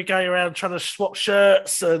 and they'd be going around trying to swap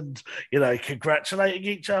shirts and congratulating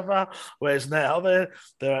each other. Whereas now they're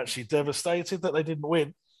actually devastated that they didn't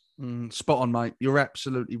win. Spot on, mate. You're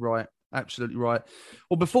absolutely right. Absolutely right.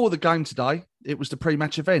 Well, before the game today, it was the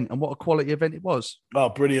pre-match event, and what a quality event it was. Oh,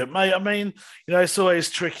 brilliant, mate. I mean, it's always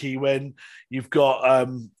tricky when you've got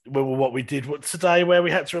what we did today, where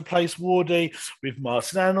we had to replace Wardy with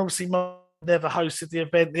Martin. And obviously, Martin never hosted the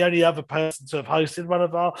event. The only other person to have hosted one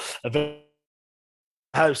of our events,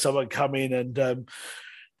 have someone come in and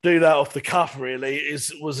do that off the cuff really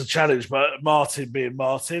was a challenge, but Martin being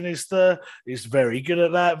Martin is very good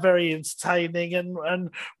at that, very entertaining, and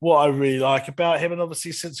what I really like about him, and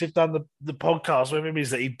obviously since we've done the podcast with him, is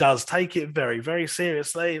that he does take it very, very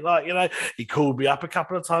seriously. Like, he called me up a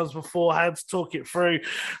couple of times beforehand to talk it through,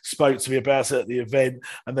 spoke to me about it at the event,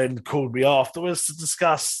 and then called me afterwards to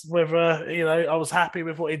discuss whether I was happy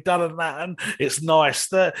with what he'd done and that. And it's nice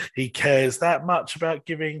that he cares that much about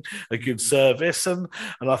giving a good service, and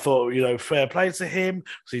I thought, fair play to him.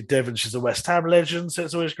 See, Devonshire's a West Ham legend, so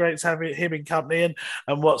it's always great to have him in company.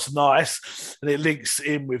 And what's nice, and it links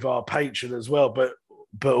in with our patron as well, but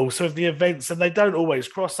also of the events, and they don't always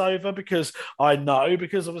cross over, because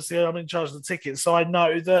obviously I'm in charge of the tickets, so I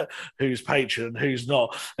know that who's patron and who's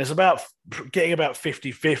not. It's about getting about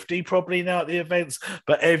 50-50 probably now at the events,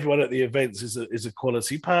 but everyone at the events is a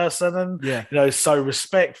quality person, and so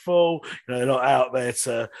respectful. They're not out there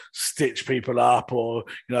to stitch people up, or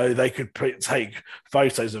they could take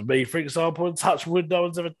photos of me, for example, and touch wood, no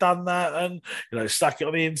one's ever done that, and stuck it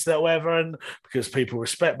on the internet or whatever, and because people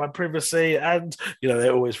respect my privacy, and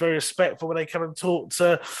they're always very respectful when they come and talk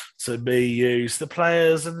to me, use the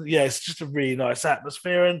players, and it's just a really nice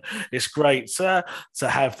atmosphere, and it's great to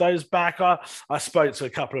have those back. I spoke to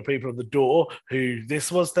a couple of people on the door who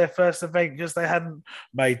this was their first event because they hadn't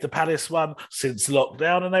made the Palace one since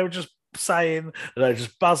lockdown, and they were just saying they're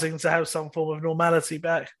just buzzing to have some form of normality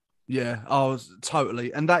back. Yeah,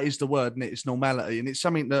 totally, and that is the word, isn't it? It's normality, and it's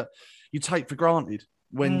something that you take for granted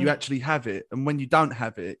when you actually have it, and when you don't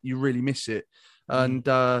have it, you really miss it. And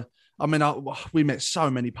I I mean, we met so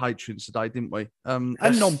many patrons today, didn't we? And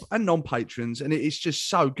non-patrons, and it's just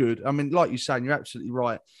so good. I mean, like you're saying, you're absolutely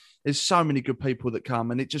right. There's so many good people that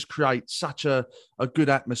come, and it just creates such a good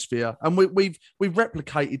atmosphere. And we've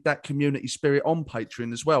replicated that community spirit on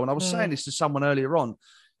Patreon as well. And I was saying this to someone earlier on.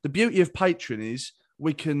 The beauty of Patreon is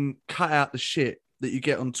we can cut out the shit that you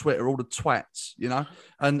get on Twitter, all the twats, you know,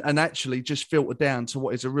 and actually just filter down to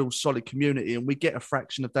what is a real solid community. And we get a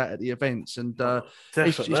fraction of that at the events. And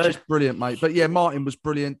it's just brilliant, mate. But yeah, Martin was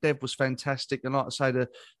brilliant. Dev was fantastic. And like I say,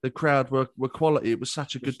 the crowd were quality. It was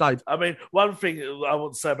such a good day. I mean, one thing I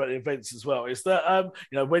want to say about the events as well is that,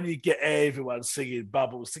 you know, when you get everyone singing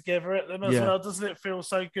Bubbles together at them as well, doesn't it feel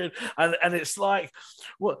so good? And it's like,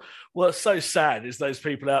 what's so sad is those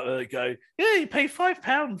people out there that go, yeah, you pay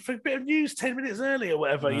 £5 for a bit of news 10 minutes early or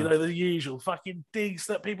whatever, you know, the usual fucking digs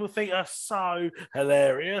that people think are so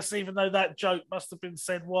hilarious, even though that joke must have been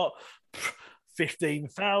said,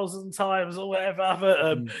 15,000 times or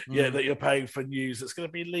whatever, that you're paying for news that's going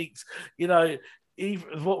to be leaked, you know.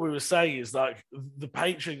 Even what we were saying is like the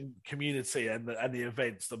Patreon community and the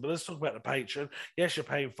events. But let's talk about the Patreon. Yes, you're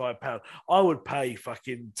paying £5. I would pay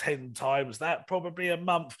fucking 10 times that probably a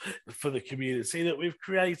month for the community that we've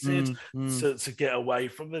created to get away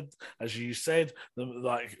from the, as you said,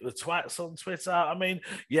 the twats on Twitter. I mean,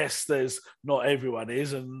 yes, there's not everyone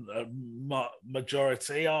is, and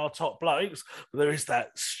majority are top blokes, but there is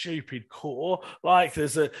that stupid core. Like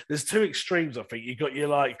there's two extremes. I think you got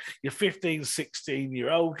your 15,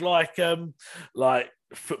 16-year-old like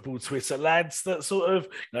football Twitter lads that sort of,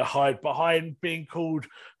 you know, hide behind being called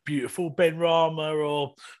beautiful Ben Rama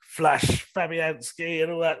or Flash Fabianski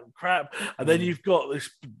and all that crap, and then you've got this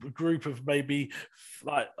group of maybe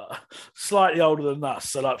slightly older than us,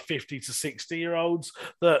 so like 50 to 60-year-olds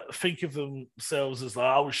that think of themselves as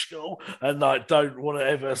like old school and like don't want to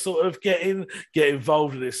ever sort of get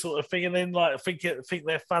involved in this sort of thing, and then like think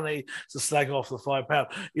they're funny to slag off the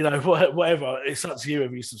 £5, you know, whatever. It's up to you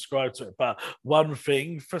if you subscribe to it, but one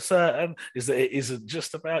thing for certain is that it isn't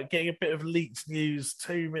just about getting a bit of leaked news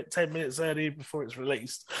 10 minutes early before it's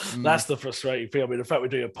released. That's the frustrating thing. I mean, in fact, we're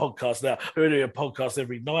doing a podcast now. We're doing a podcast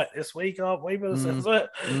every night this week, aren't we?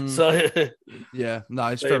 So yeah, no,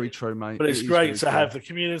 it's very true, mate. But it's great to have the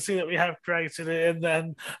community that we have created it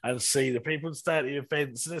and see the people stay at the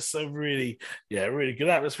events. And it's a really good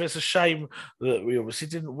atmosphere. It's a shame that we obviously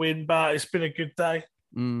didn't win, but it's been a good day.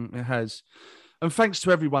 It has. And thanks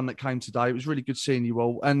to everyone that came today. It was really good seeing you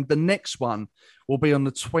all. And the next one will be on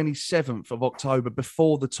the 27th of October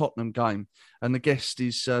before the Tottenham game. And the guest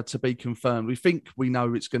is to be confirmed. We think we know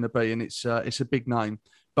who it's going to be, and it's a big name,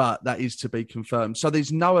 but that is to be confirmed. So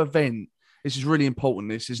there's no event. This is really important.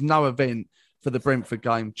 There's no event for the Brentford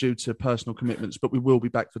game due to personal commitments, but we will be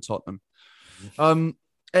back for Tottenham.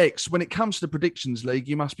 X, when it comes to the Predictions League,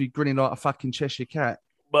 you must be grinning like a fucking Cheshire cat.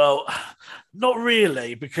 Well, not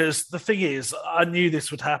really, because the thing is, I knew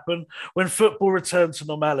this would happen. When football returned to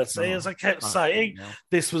normality, as I kept saying,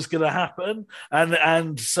 this was going to happen.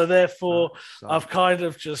 And so therefore, I've kind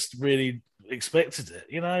of just really expected it,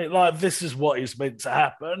 you know, like this is what is meant to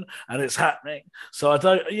happen and it's happening. So I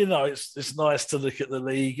don't, you know, it's nice to look at the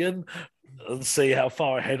league and see how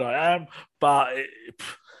far ahead I am, but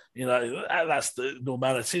you know, that's the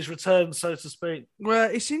normality's return, so to speak. Well,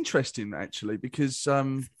 it's interesting, actually, because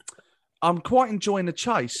I'm quite enjoying the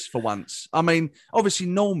chase for once. I mean, obviously,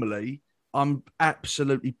 normally, I'm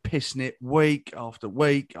absolutely pissing it week after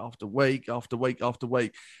week after week after week after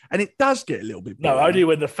week. And it does get a little bit boring. No, only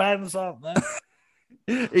when the fans aren't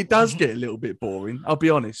there. It does get a little bit boring, I'll be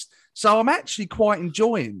honest. So I'm actually quite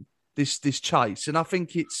enjoying this chase, and I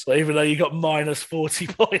think it's... Well, even though you got minus 40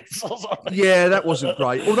 points or something. Yeah, that wasn't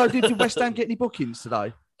great. Although, did West Ham get any bookings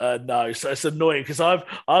today? No, so it's annoying because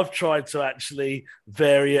I've tried to actually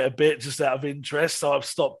vary it a bit just out of interest, so I've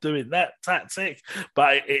stopped doing that tactic.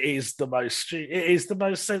 But it is the most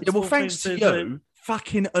sensible. Yeah, well, thanks to you,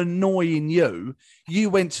 fucking annoying you. You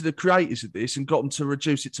went to the creators of this and got them to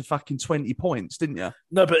reduce it to fucking 20 points, didn't you?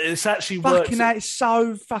 No, but it's actually fucking that is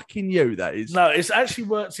so fucking you, that is. No, it's actually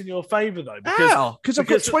worked in your favour though. Because I've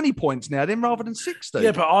got 20 points now then rather than 60.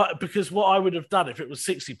 Yeah, but because what I would have done if it was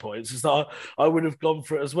 60 points is that I would have gone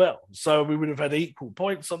for it as well. So we would have had equal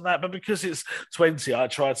points on that. But because it's 20, I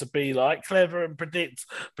try to be like clever and predict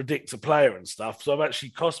a player and stuff. So I've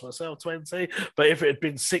actually cost myself 20. But if it had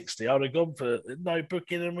been 60, I would have gone for no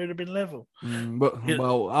booking and we'd have been level.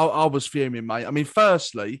 Well, I was fuming, mate. I mean,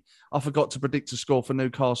 firstly, I forgot to predict a score for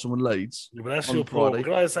Newcastle and Leeds. Yeah, but that's your poor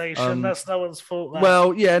organisation. That's no one's fault. That.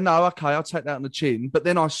 Well, yeah, no, okay, I'll take that on the chin. But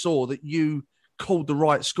then I saw that you called the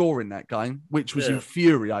right score in that game, which was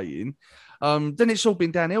infuriating. Then it's all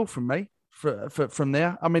been downhill from me from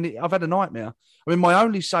there. I mean, I've had a nightmare. I mean, my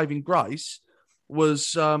only saving grace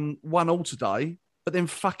was 1-1 today, but then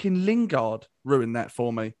fucking Lingard ruined that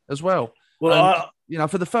for me as well. Well,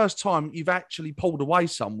 for the first time, you've actually pulled away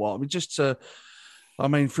somewhat. I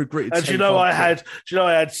mean, through gritted and teeth. I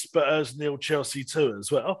had Spurs nil Chelsea 2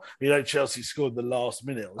 as well. Chelsea scored the last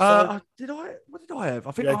minute. Or so. Did I? What did I have?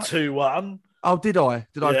 I think I had 2-1. Oh, did I?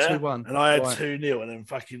 Did I have 2-1? And I had 2-0, and then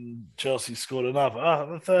fucking Chelsea scored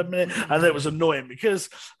another the third minute. And it was annoying because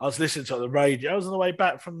I was listening to it on the radio. I was on the way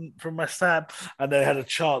back from West Ham, and they had a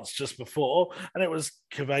chance just before, and it was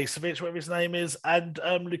Kovacevic, whatever his name is, and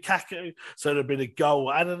Lukaku. So there'd been a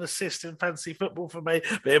goal and an assist in fantasy football for me.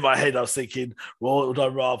 But in my head, I was thinking, well, would I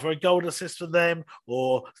rather a goal and assist for them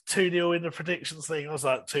or 2-0 in the predictions thing? I was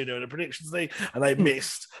like, 2-0 in the predictions thing, and they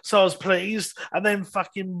missed. So I was pleased. And then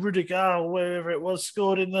fucking Rudiger, or wherever it was,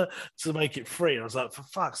 scored to make it 3. I was like, for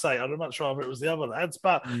fuck's sake, I'd much rather it was the other lads.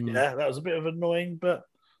 But yeah, that was a bit of annoying, but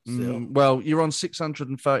still. Well, you're on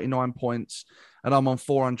 639 points and I'm on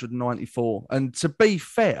 494. And to be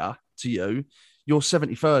fair to you, you're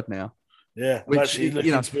 73rd now. Yeah, I'm actually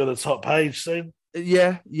looking to be on the top page soon.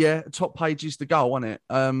 Yeah. Top page is the goal, isn't it?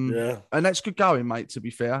 And that's good going, mate, to be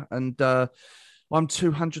fair. And I'm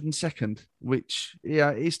 202nd, which,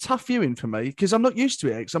 is tough viewing for me because I'm not used to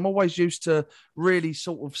it. Because I'm always used to really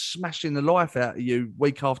sort of smashing the life out of you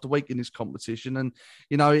week after week in this competition. And,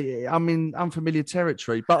 I'm in unfamiliar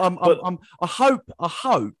territory. But I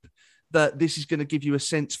hope that this is going to give you a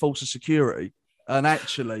false of security. And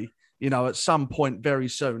actually, at some point very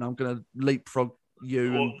soon, I'm going to leapfrog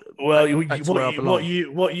you.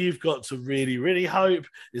 What you've got to really, really hope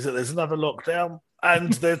is that there's another lockdown.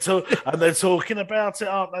 And they're talking about it,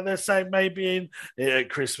 aren't they? They're saying maybe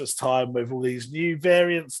at Christmas time with all these new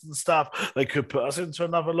variants and stuff, they could put us into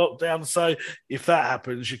another lockdown. So if that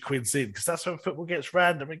happens, your quid's in, because that's when football gets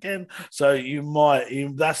random again. So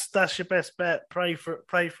that's your best bet. Pray for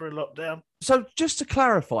a lockdown. So just to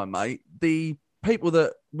clarify, mate, the people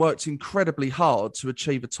that worked incredibly hard to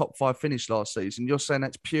achieve a top 5 finish last season, you're saying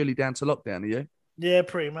that's purely down to lockdown, are you? Yeah,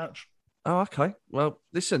 pretty much. Oh, okay. Well,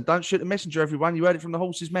 listen, don't shoot the messenger, everyone. You heard it from the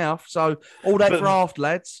horse's mouth. So all that graft,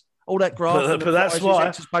 lads. All that graft. But that's why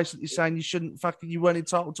it's basically saying you weren't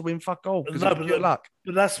entitled to win fuck all because of good luck.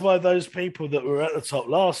 But that's why those people that were at the top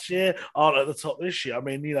last year aren't at the top this year. I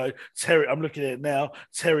mean, Terry, I'm looking at it now.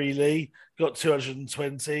 Terry Lee got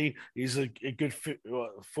 220. He's a good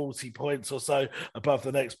 40 points or so above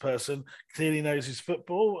the next person. Clearly knows his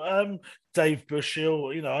football. Dave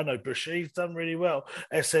Bushill, I know Bushy. He's done really well.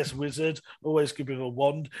 SS Wizard, always good with a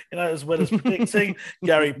wand. As well as predicting.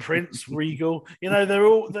 Gary Prince, Regal. They're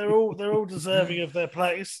all deserving of their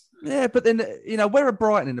place. Yeah, but then where are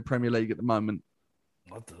Brighton in the Premier League at the moment?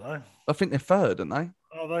 I don't know. I think they're 3rd, aren't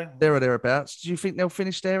they? Are they? There or thereabouts. Do you think they'll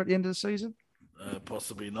finish there at the end of the season?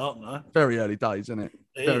 Possibly not, no. Very early days, isn't it?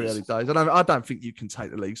 Very early days. I don't think you can take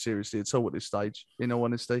the league seriously at all at this stage, in all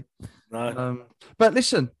honesty. No. But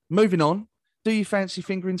listen, moving on. Do you fancy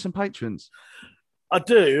fingering some patrons? I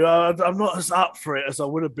do. I'm not as up for it as I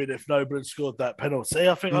would have been if Noble had scored that penalty.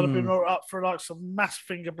 I think I'd have been more up for some mass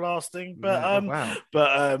finger blasting. But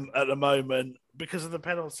at the moment, because of the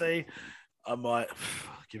penalty, I might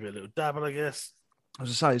give it a little dabble, I guess. As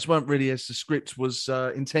I say, it weren't really as the script was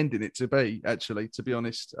intending it to be, actually, to be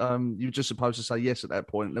honest. You were just supposed to say yes at that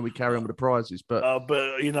point, and then we carry on with the prizes. But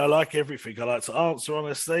like everything, I like to answer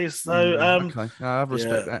honestly. So, okay. No, I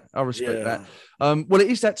respect that. I respect that. Well, it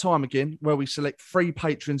is that time again where we select 3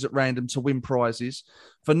 patrons at random to win prizes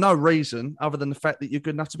for no reason other than the fact that you're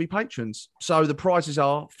good enough to be patrons. So the prizes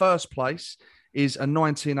are, first place is a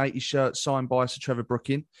 1980 shirt signed by Sir Trevor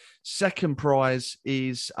Brooking. Second prize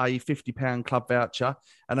is a £50 club voucher.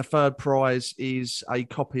 And a third prize is a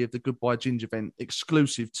copy of the Goodbye Ginger event,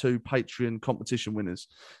 exclusive to Patreon competition winners.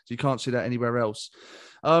 So you can't see that anywhere else.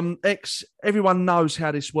 Everyone knows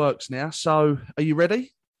how this works now. So are you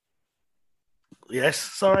ready? Yes,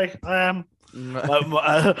 sorry, I am.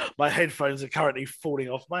 My headphones are currently falling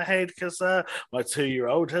off my head because my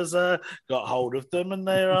 2-year-old has got hold of them and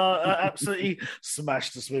they are absolutely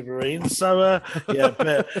smashed to smithereens. So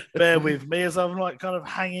bear with me as I'm kind of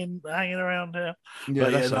hanging around here.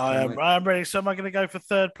 I am ready. So am I going to go for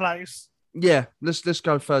 3rd place? Yeah, let's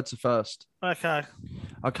go 3rd to 1st.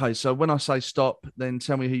 Okay. So when I say stop, then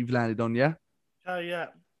tell me who you've landed on. Yeah. Oh yeah.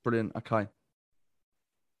 Brilliant. Okay.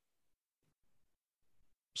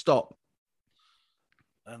 Stop.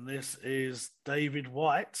 And this is David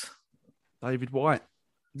White. David White.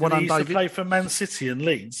 He used to play for Man City and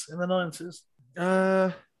Leeds in the 90s.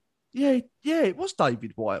 Yeah, it was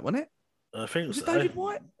David White, wasn't it? I think was it David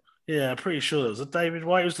White? Yeah, I'm pretty sure it was a David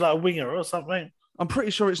White. He was like a winger or something. I'm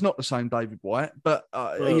pretty sure it's not the same David White, but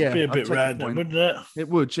Well, yeah. it'd be a I bit take your random, point. wouldn't it? It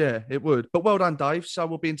would, yeah, it would. But well done, Dave. So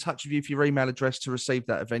we'll be in touch with you for your email address to receive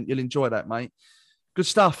that event. You'll enjoy that, mate. Good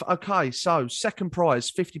stuff. Okay, so second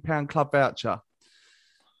prize, £50 club voucher.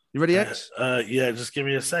 You ready, X? Yeah, just give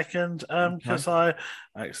me a second, because I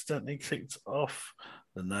accidentally clicked off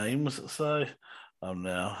the names, so I'm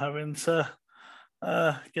now having to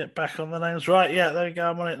get back on the names. Right, yeah, there we go.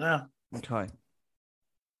 I'm on it now. Okay.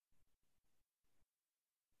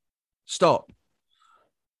 Stop.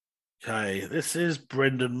 Okay, this is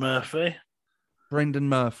Brendan Murphy. Brendan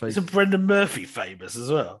Murphy. Isn't Brendan Murphy famous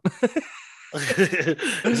as well?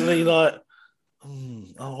 Isn't he like,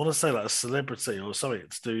 I want to say like a celebrity or something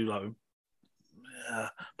to do like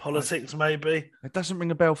politics maybe? It doesn't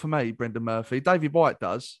ring a bell for me, Brendan Murphy. David White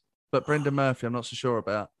does, but Brendan Murphy I'm not so sure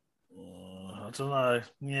about. I don't know.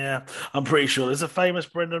 Yeah, I'm pretty sure there's a famous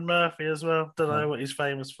Brendan Murphy as well. Don't know what he's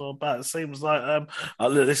famous for, but it seems like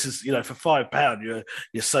look, this is, you know, for £5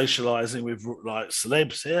 you're socialising with like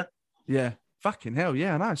celebs here. Yeah, fucking hell,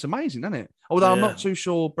 yeah, I know, it's amazing, isn't it? Although I'm not too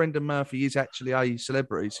sure Brendan Murphy is actually a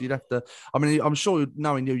celebrity, so you'd have to. I mean, I'm sure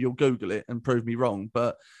knowing you'll Google it and prove me wrong,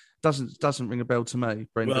 but doesn't ring a bell to me,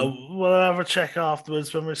 Brendan. Well, we'll have a check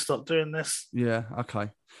afterwards when we stop doing this. Yeah, okay.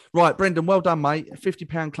 Right, Brendan, well done, mate. A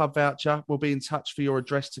 £50 club voucher. We'll be in touch for your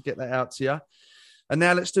address to get that out to you. And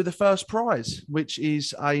now let's do the first prize, which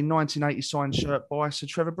is a 1980 signed shirt by Sir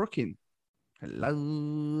Trevor Brooking.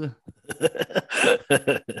 Hello.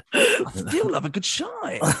 I still love a good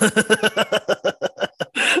shine.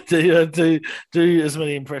 do as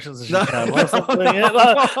many impressions as you can. Whilst I'm doing it.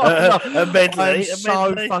 Like, a medley. I'm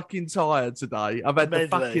so fucking tired today. I've had the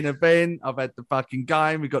fucking event. I've had the fucking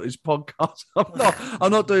game. We've got this podcast.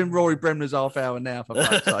 I'm not doing Rory Bremner's half hour now, for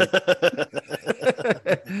fuck's sake.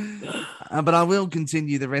 But I will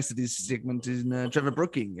continue the rest of this segment in Trevor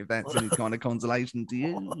Brooking, if that's any kind of consolation to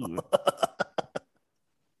you.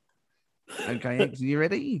 Okay, X, are you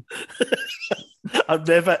ready? I've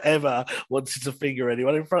never ever wanted to finger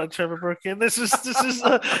anyone in front of Trevor Brooking. This is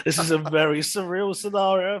a very surreal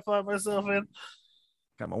scenario I find myself in.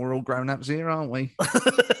 Come on, we're all grown ups here, aren't we?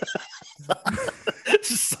 It's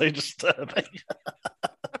just so disturbing.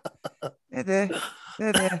 They're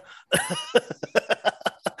there.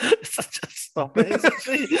 Stop it. It's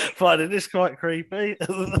actually finding this quite creepy.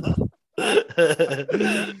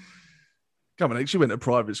 Come on, X, you went to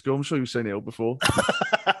private school. I'm sure you've seen it all before.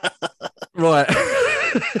 Right.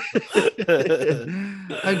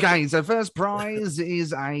 Okay, so first prize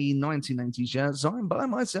is a 1990 shirt signed by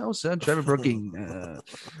myself, Sir Trevor Brooking.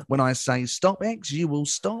 When I say stop, X, you will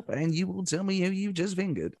stop and you will tell me who you just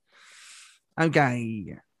fingered.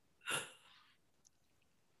 Okay.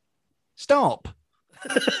 Stop.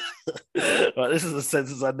 Right, this is a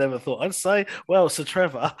sentence I never thought I'd say. Well, Sir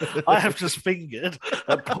Trevor, I have just fingered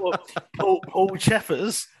Paul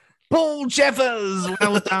Cheffers. Paul Cheffers,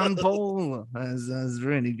 well done, Paul. That's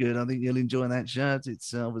really good. I think you'll enjoy that shirt.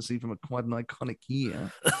 It's obviously from quite an iconic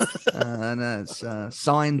year, and it's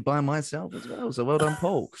signed by myself as well. So well done,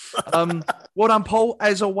 Paul. Well done, Paul.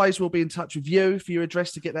 As always, we'll be in touch with you for your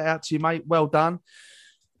address to get that out to you, mate. Well done.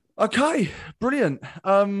 Okay, brilliant.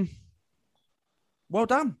 Well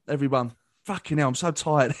done, everyone. Fucking hell, I'm so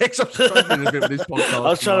tired. I'm struggling a bit with this podcast. I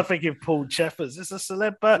was trying to think of Paul Cheffers. Is a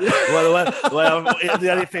celeb, but the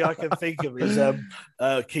only thing I can think of is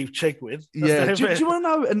Keith Chegwin. Yeah. Do you want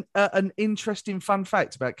to know an interesting fun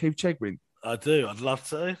fact about Keith Chegwin? I do. I'd love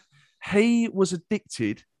to. He was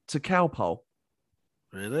addicted to Calpol.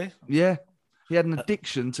 Really? Yeah. He had an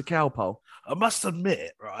addiction to Calpol. I must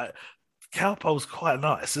admit, right, Calpol's quite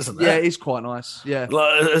nice, isn't it? Yeah, it is quite nice. Yeah.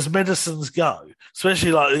 Like, as medicines go,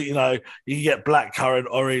 especially like, you know, you can get blackcurrant,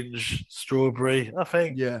 orange, strawberry, I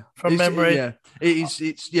think. Yeah. From memory. Yeah. It's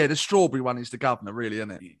the strawberry one is the governor, really,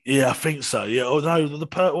 isn't it? Yeah, I think so. Yeah. Oh no,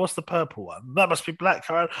 what's the purple one? That must be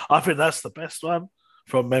blackcurrant. I think that's the best one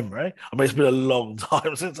from memory. I mean, it's been a long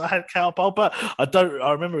time since I had Calpol, but I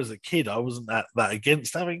remember as a kid I wasn't that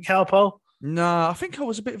against having Calpol. No, I think I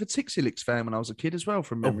was a bit of a Tixie Licks fan when I was a kid as well,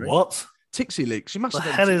 from memory. What? Tixie Licks. You must have. What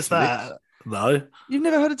the hell is that? Licks. No. You've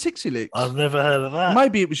never heard of Tixie Licks? I've never heard of that.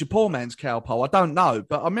 Maybe it was your poor man's Calpol. I don't know,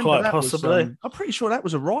 but I remember quite that possibly. I'm pretty sure that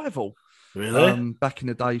was a rival. Really? Back in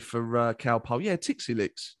the day for Calpol. Yeah, Tixie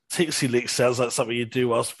Licks. Tixie Licks sounds like something you do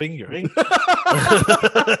whilst fingering.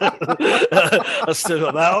 I still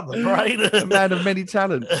got that on the brain. A man of many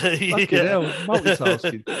talents. Fucking hell,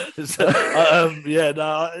 multitasking. I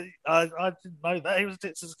didn't know that. He was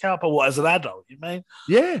addicted to Calpol. What, as an adult, you mean?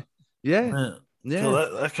 Yeah. Well,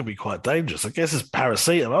 that can be quite dangerous. I guess it's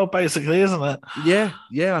paracetamol, basically, isn't it? Yeah,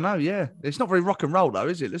 I know, yeah. It's not very rock and roll, though,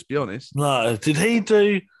 is it? Let's be honest. No. Did he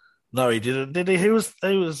do No, he didn't. Did he? Who was?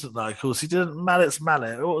 No, of course he didn't. Mallet's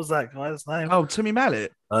Mallet. What was that guy's name? Oh, Timmy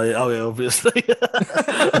Mallet. Oh yeah, obviously.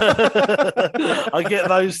 I get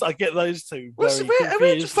those two. Where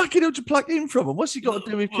did fucking hell to plug in from? And what's he got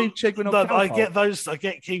to do with Keith Chegwin? I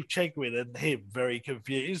get Keith Chegwin and him very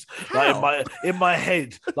confused. Like in my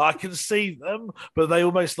head, like I can see them, but they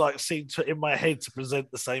almost like seem to in my head to present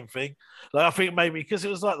the same thing. Like I think maybe because it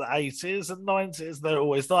was like the 80s and 90s, they're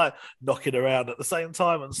always like knocking around at the same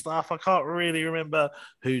time and stuff. I can't really remember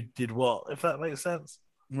who did what, if that makes sense.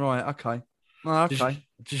 Right. Okay. Oh, okay.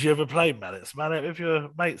 Did you ever play Mallet's Mallet with your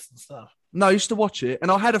mates and stuff? No, I used to watch it,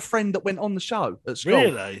 and I had a friend that went on the show at school.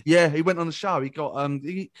 Really? Yeah, he went on the show. He got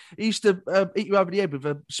he used to eat you over the head with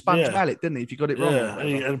a sponge mallet, didn't he? If you got it wrong,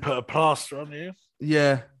 and put a plaster on you.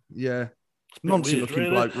 Yeah. Nonsense-looking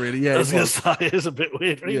bloke, really. Yeah, I was going to say it's a bit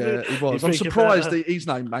weird. Really. Yeah, he was. I'm surprised that his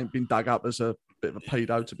name ain't been dug up as a bit of a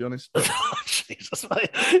pedo, to be honest. Jesus, mate.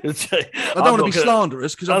 I don't want to be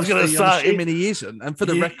slanderous because I'm assuming he isn't. And for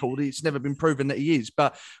the record, it's never been proven that he is.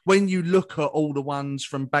 But when you look at all the ones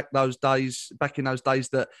from back in those days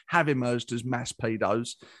that have emerged as mass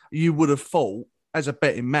pedos, you would have thought, as a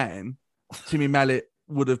betting man, Timmy Mallet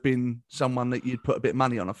would have been someone that you'd put a bit of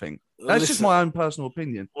money on, I think. That's just my own personal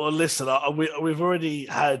opinion. Well, listen, we've already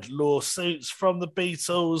had lawsuits from the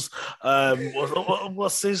Beatles.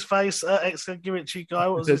 What's his face? Ex-Girichi guy.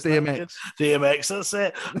 What was his DMX. Name? DMX, that's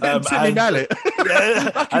it. Timmy Mallet.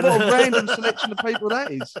 Yeah. What a random selection of people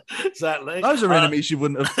that is. Exactly. Those are enemies you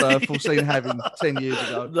wouldn't have foreseen having 10 years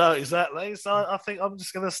ago. No, exactly. So I think I'm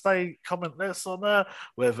just going to stay commentless on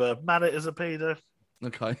whether Mallet is a pedo.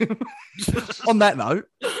 Okay. On that note,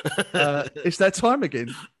 it's that time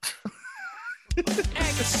again.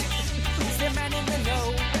 X, he's the man in the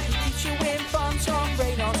know. He keeps you informed from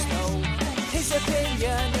rain or snow. His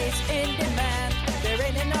opinion is in demand. There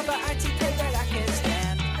ain't another IT that I can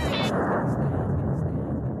stand.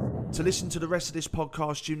 To listen to the rest of this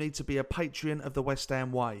podcast, you need to be a patron of the West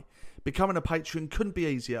Ham Way. Becoming a patron couldn't be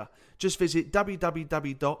easier. Just visit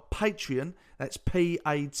www.patreon, that's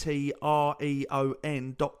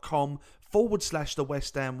patreon.com/the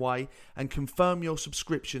West Ham Way and confirm your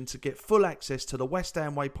subscription to get full access to the West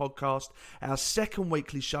Ham Way podcast, our second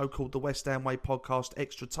weekly show called the West Ham Way Podcast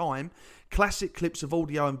Extra Time, classic clips of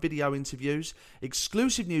audio and video interviews,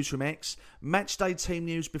 exclusive news from X, matchday team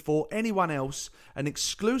news before anyone else, an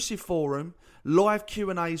exclusive forum, live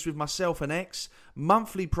Q&As with myself and X,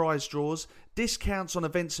 monthly prize draws, discounts on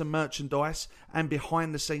events and merchandise, and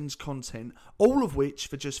behind the scenes content, all of which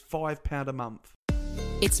for just £5 a month.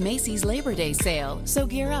 It's Macy's Labor Day sale, so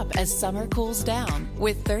gear up as summer cools down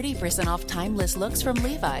with 30% off timeless looks from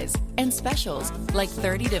Levi's and specials like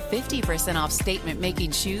 30 to 50% off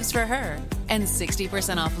statement-making shoes for her and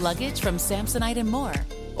 60% off luggage from Samsonite and more.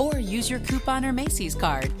 Or use your coupon or Macy's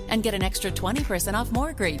card and get an extra 20% off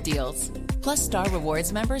more great deals. Plus, Star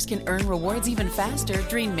Rewards members can earn rewards even faster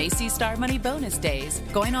during Macy's Star Money Bonus Days,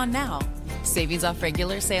 going on now. Savings off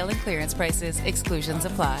regular sale and clearance prices. Exclusions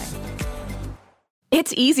apply.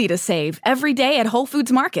 It's easy to save every day at Whole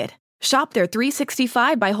Foods Market. Shop their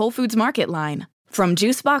 365 by Whole Foods Market line. From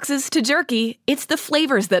juice boxes to jerky, it's the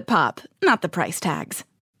flavors that pop, not the price tags.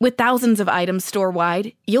 With thousands of items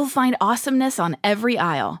store-wide, you'll find awesomeness on every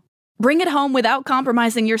aisle. Bring it home without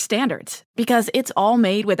compromising your standards, because it's all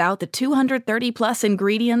made without the 230-plus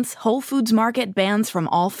ingredients Whole Foods Market bans from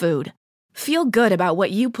all food. Feel good about what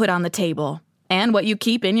you put on the table and what you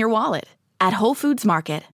keep in your wallet at Whole Foods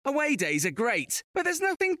Market. Away days are great, but there's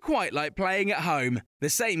nothing quite like playing at home. The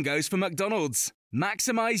same goes for McDonald's.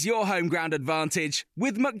 Maximise your home ground advantage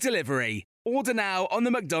with McDelivery. Order now on the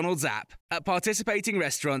McDonald's app. At participating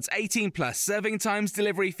restaurants, 18+, serving times,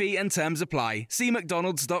 delivery fee and terms apply. See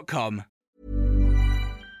mcdonalds.com.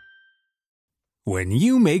 When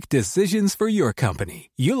you make decisions for your company,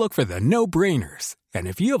 you look for the no-brainers. And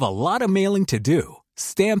if you have a lot of mailing to do,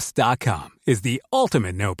 Stamps.com is the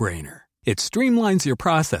ultimate no-brainer. It streamlines your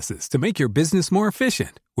processes to make your business more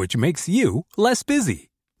efficient, which makes you less busy.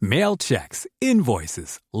 Mail checks,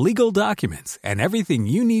 invoices, legal documents, and everything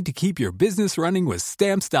you need to keep your business running with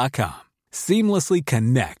Stamps.com. Seamlessly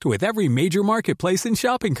connect with every major marketplace and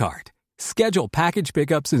shopping cart. Schedule package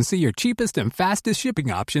pickups and see your cheapest and fastest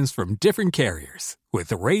shipping options from different carriers,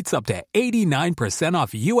 with rates up to 89%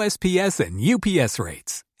 off USPS and UPS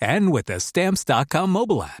rates. And with the Stamps.com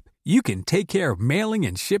mobile app, you can take care of mailing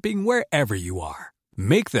and shipping wherever you are.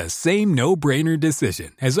 Make the same no-brainer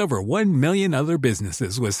decision as over 1 million other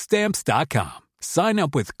businesses with Stamps.com. Sign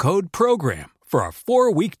up with code PROGRAM for a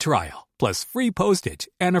 4-week trial, plus free postage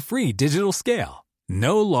and a free digital scale.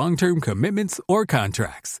 No long-term commitments or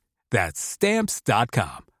contracts. That's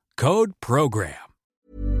Stamps.com. Code PROGRAM.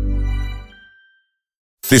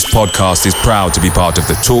 This podcast is proud to be part of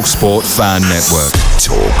the TalkSport Fan Network.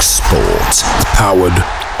 TalkSport. Powered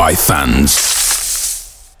by fans.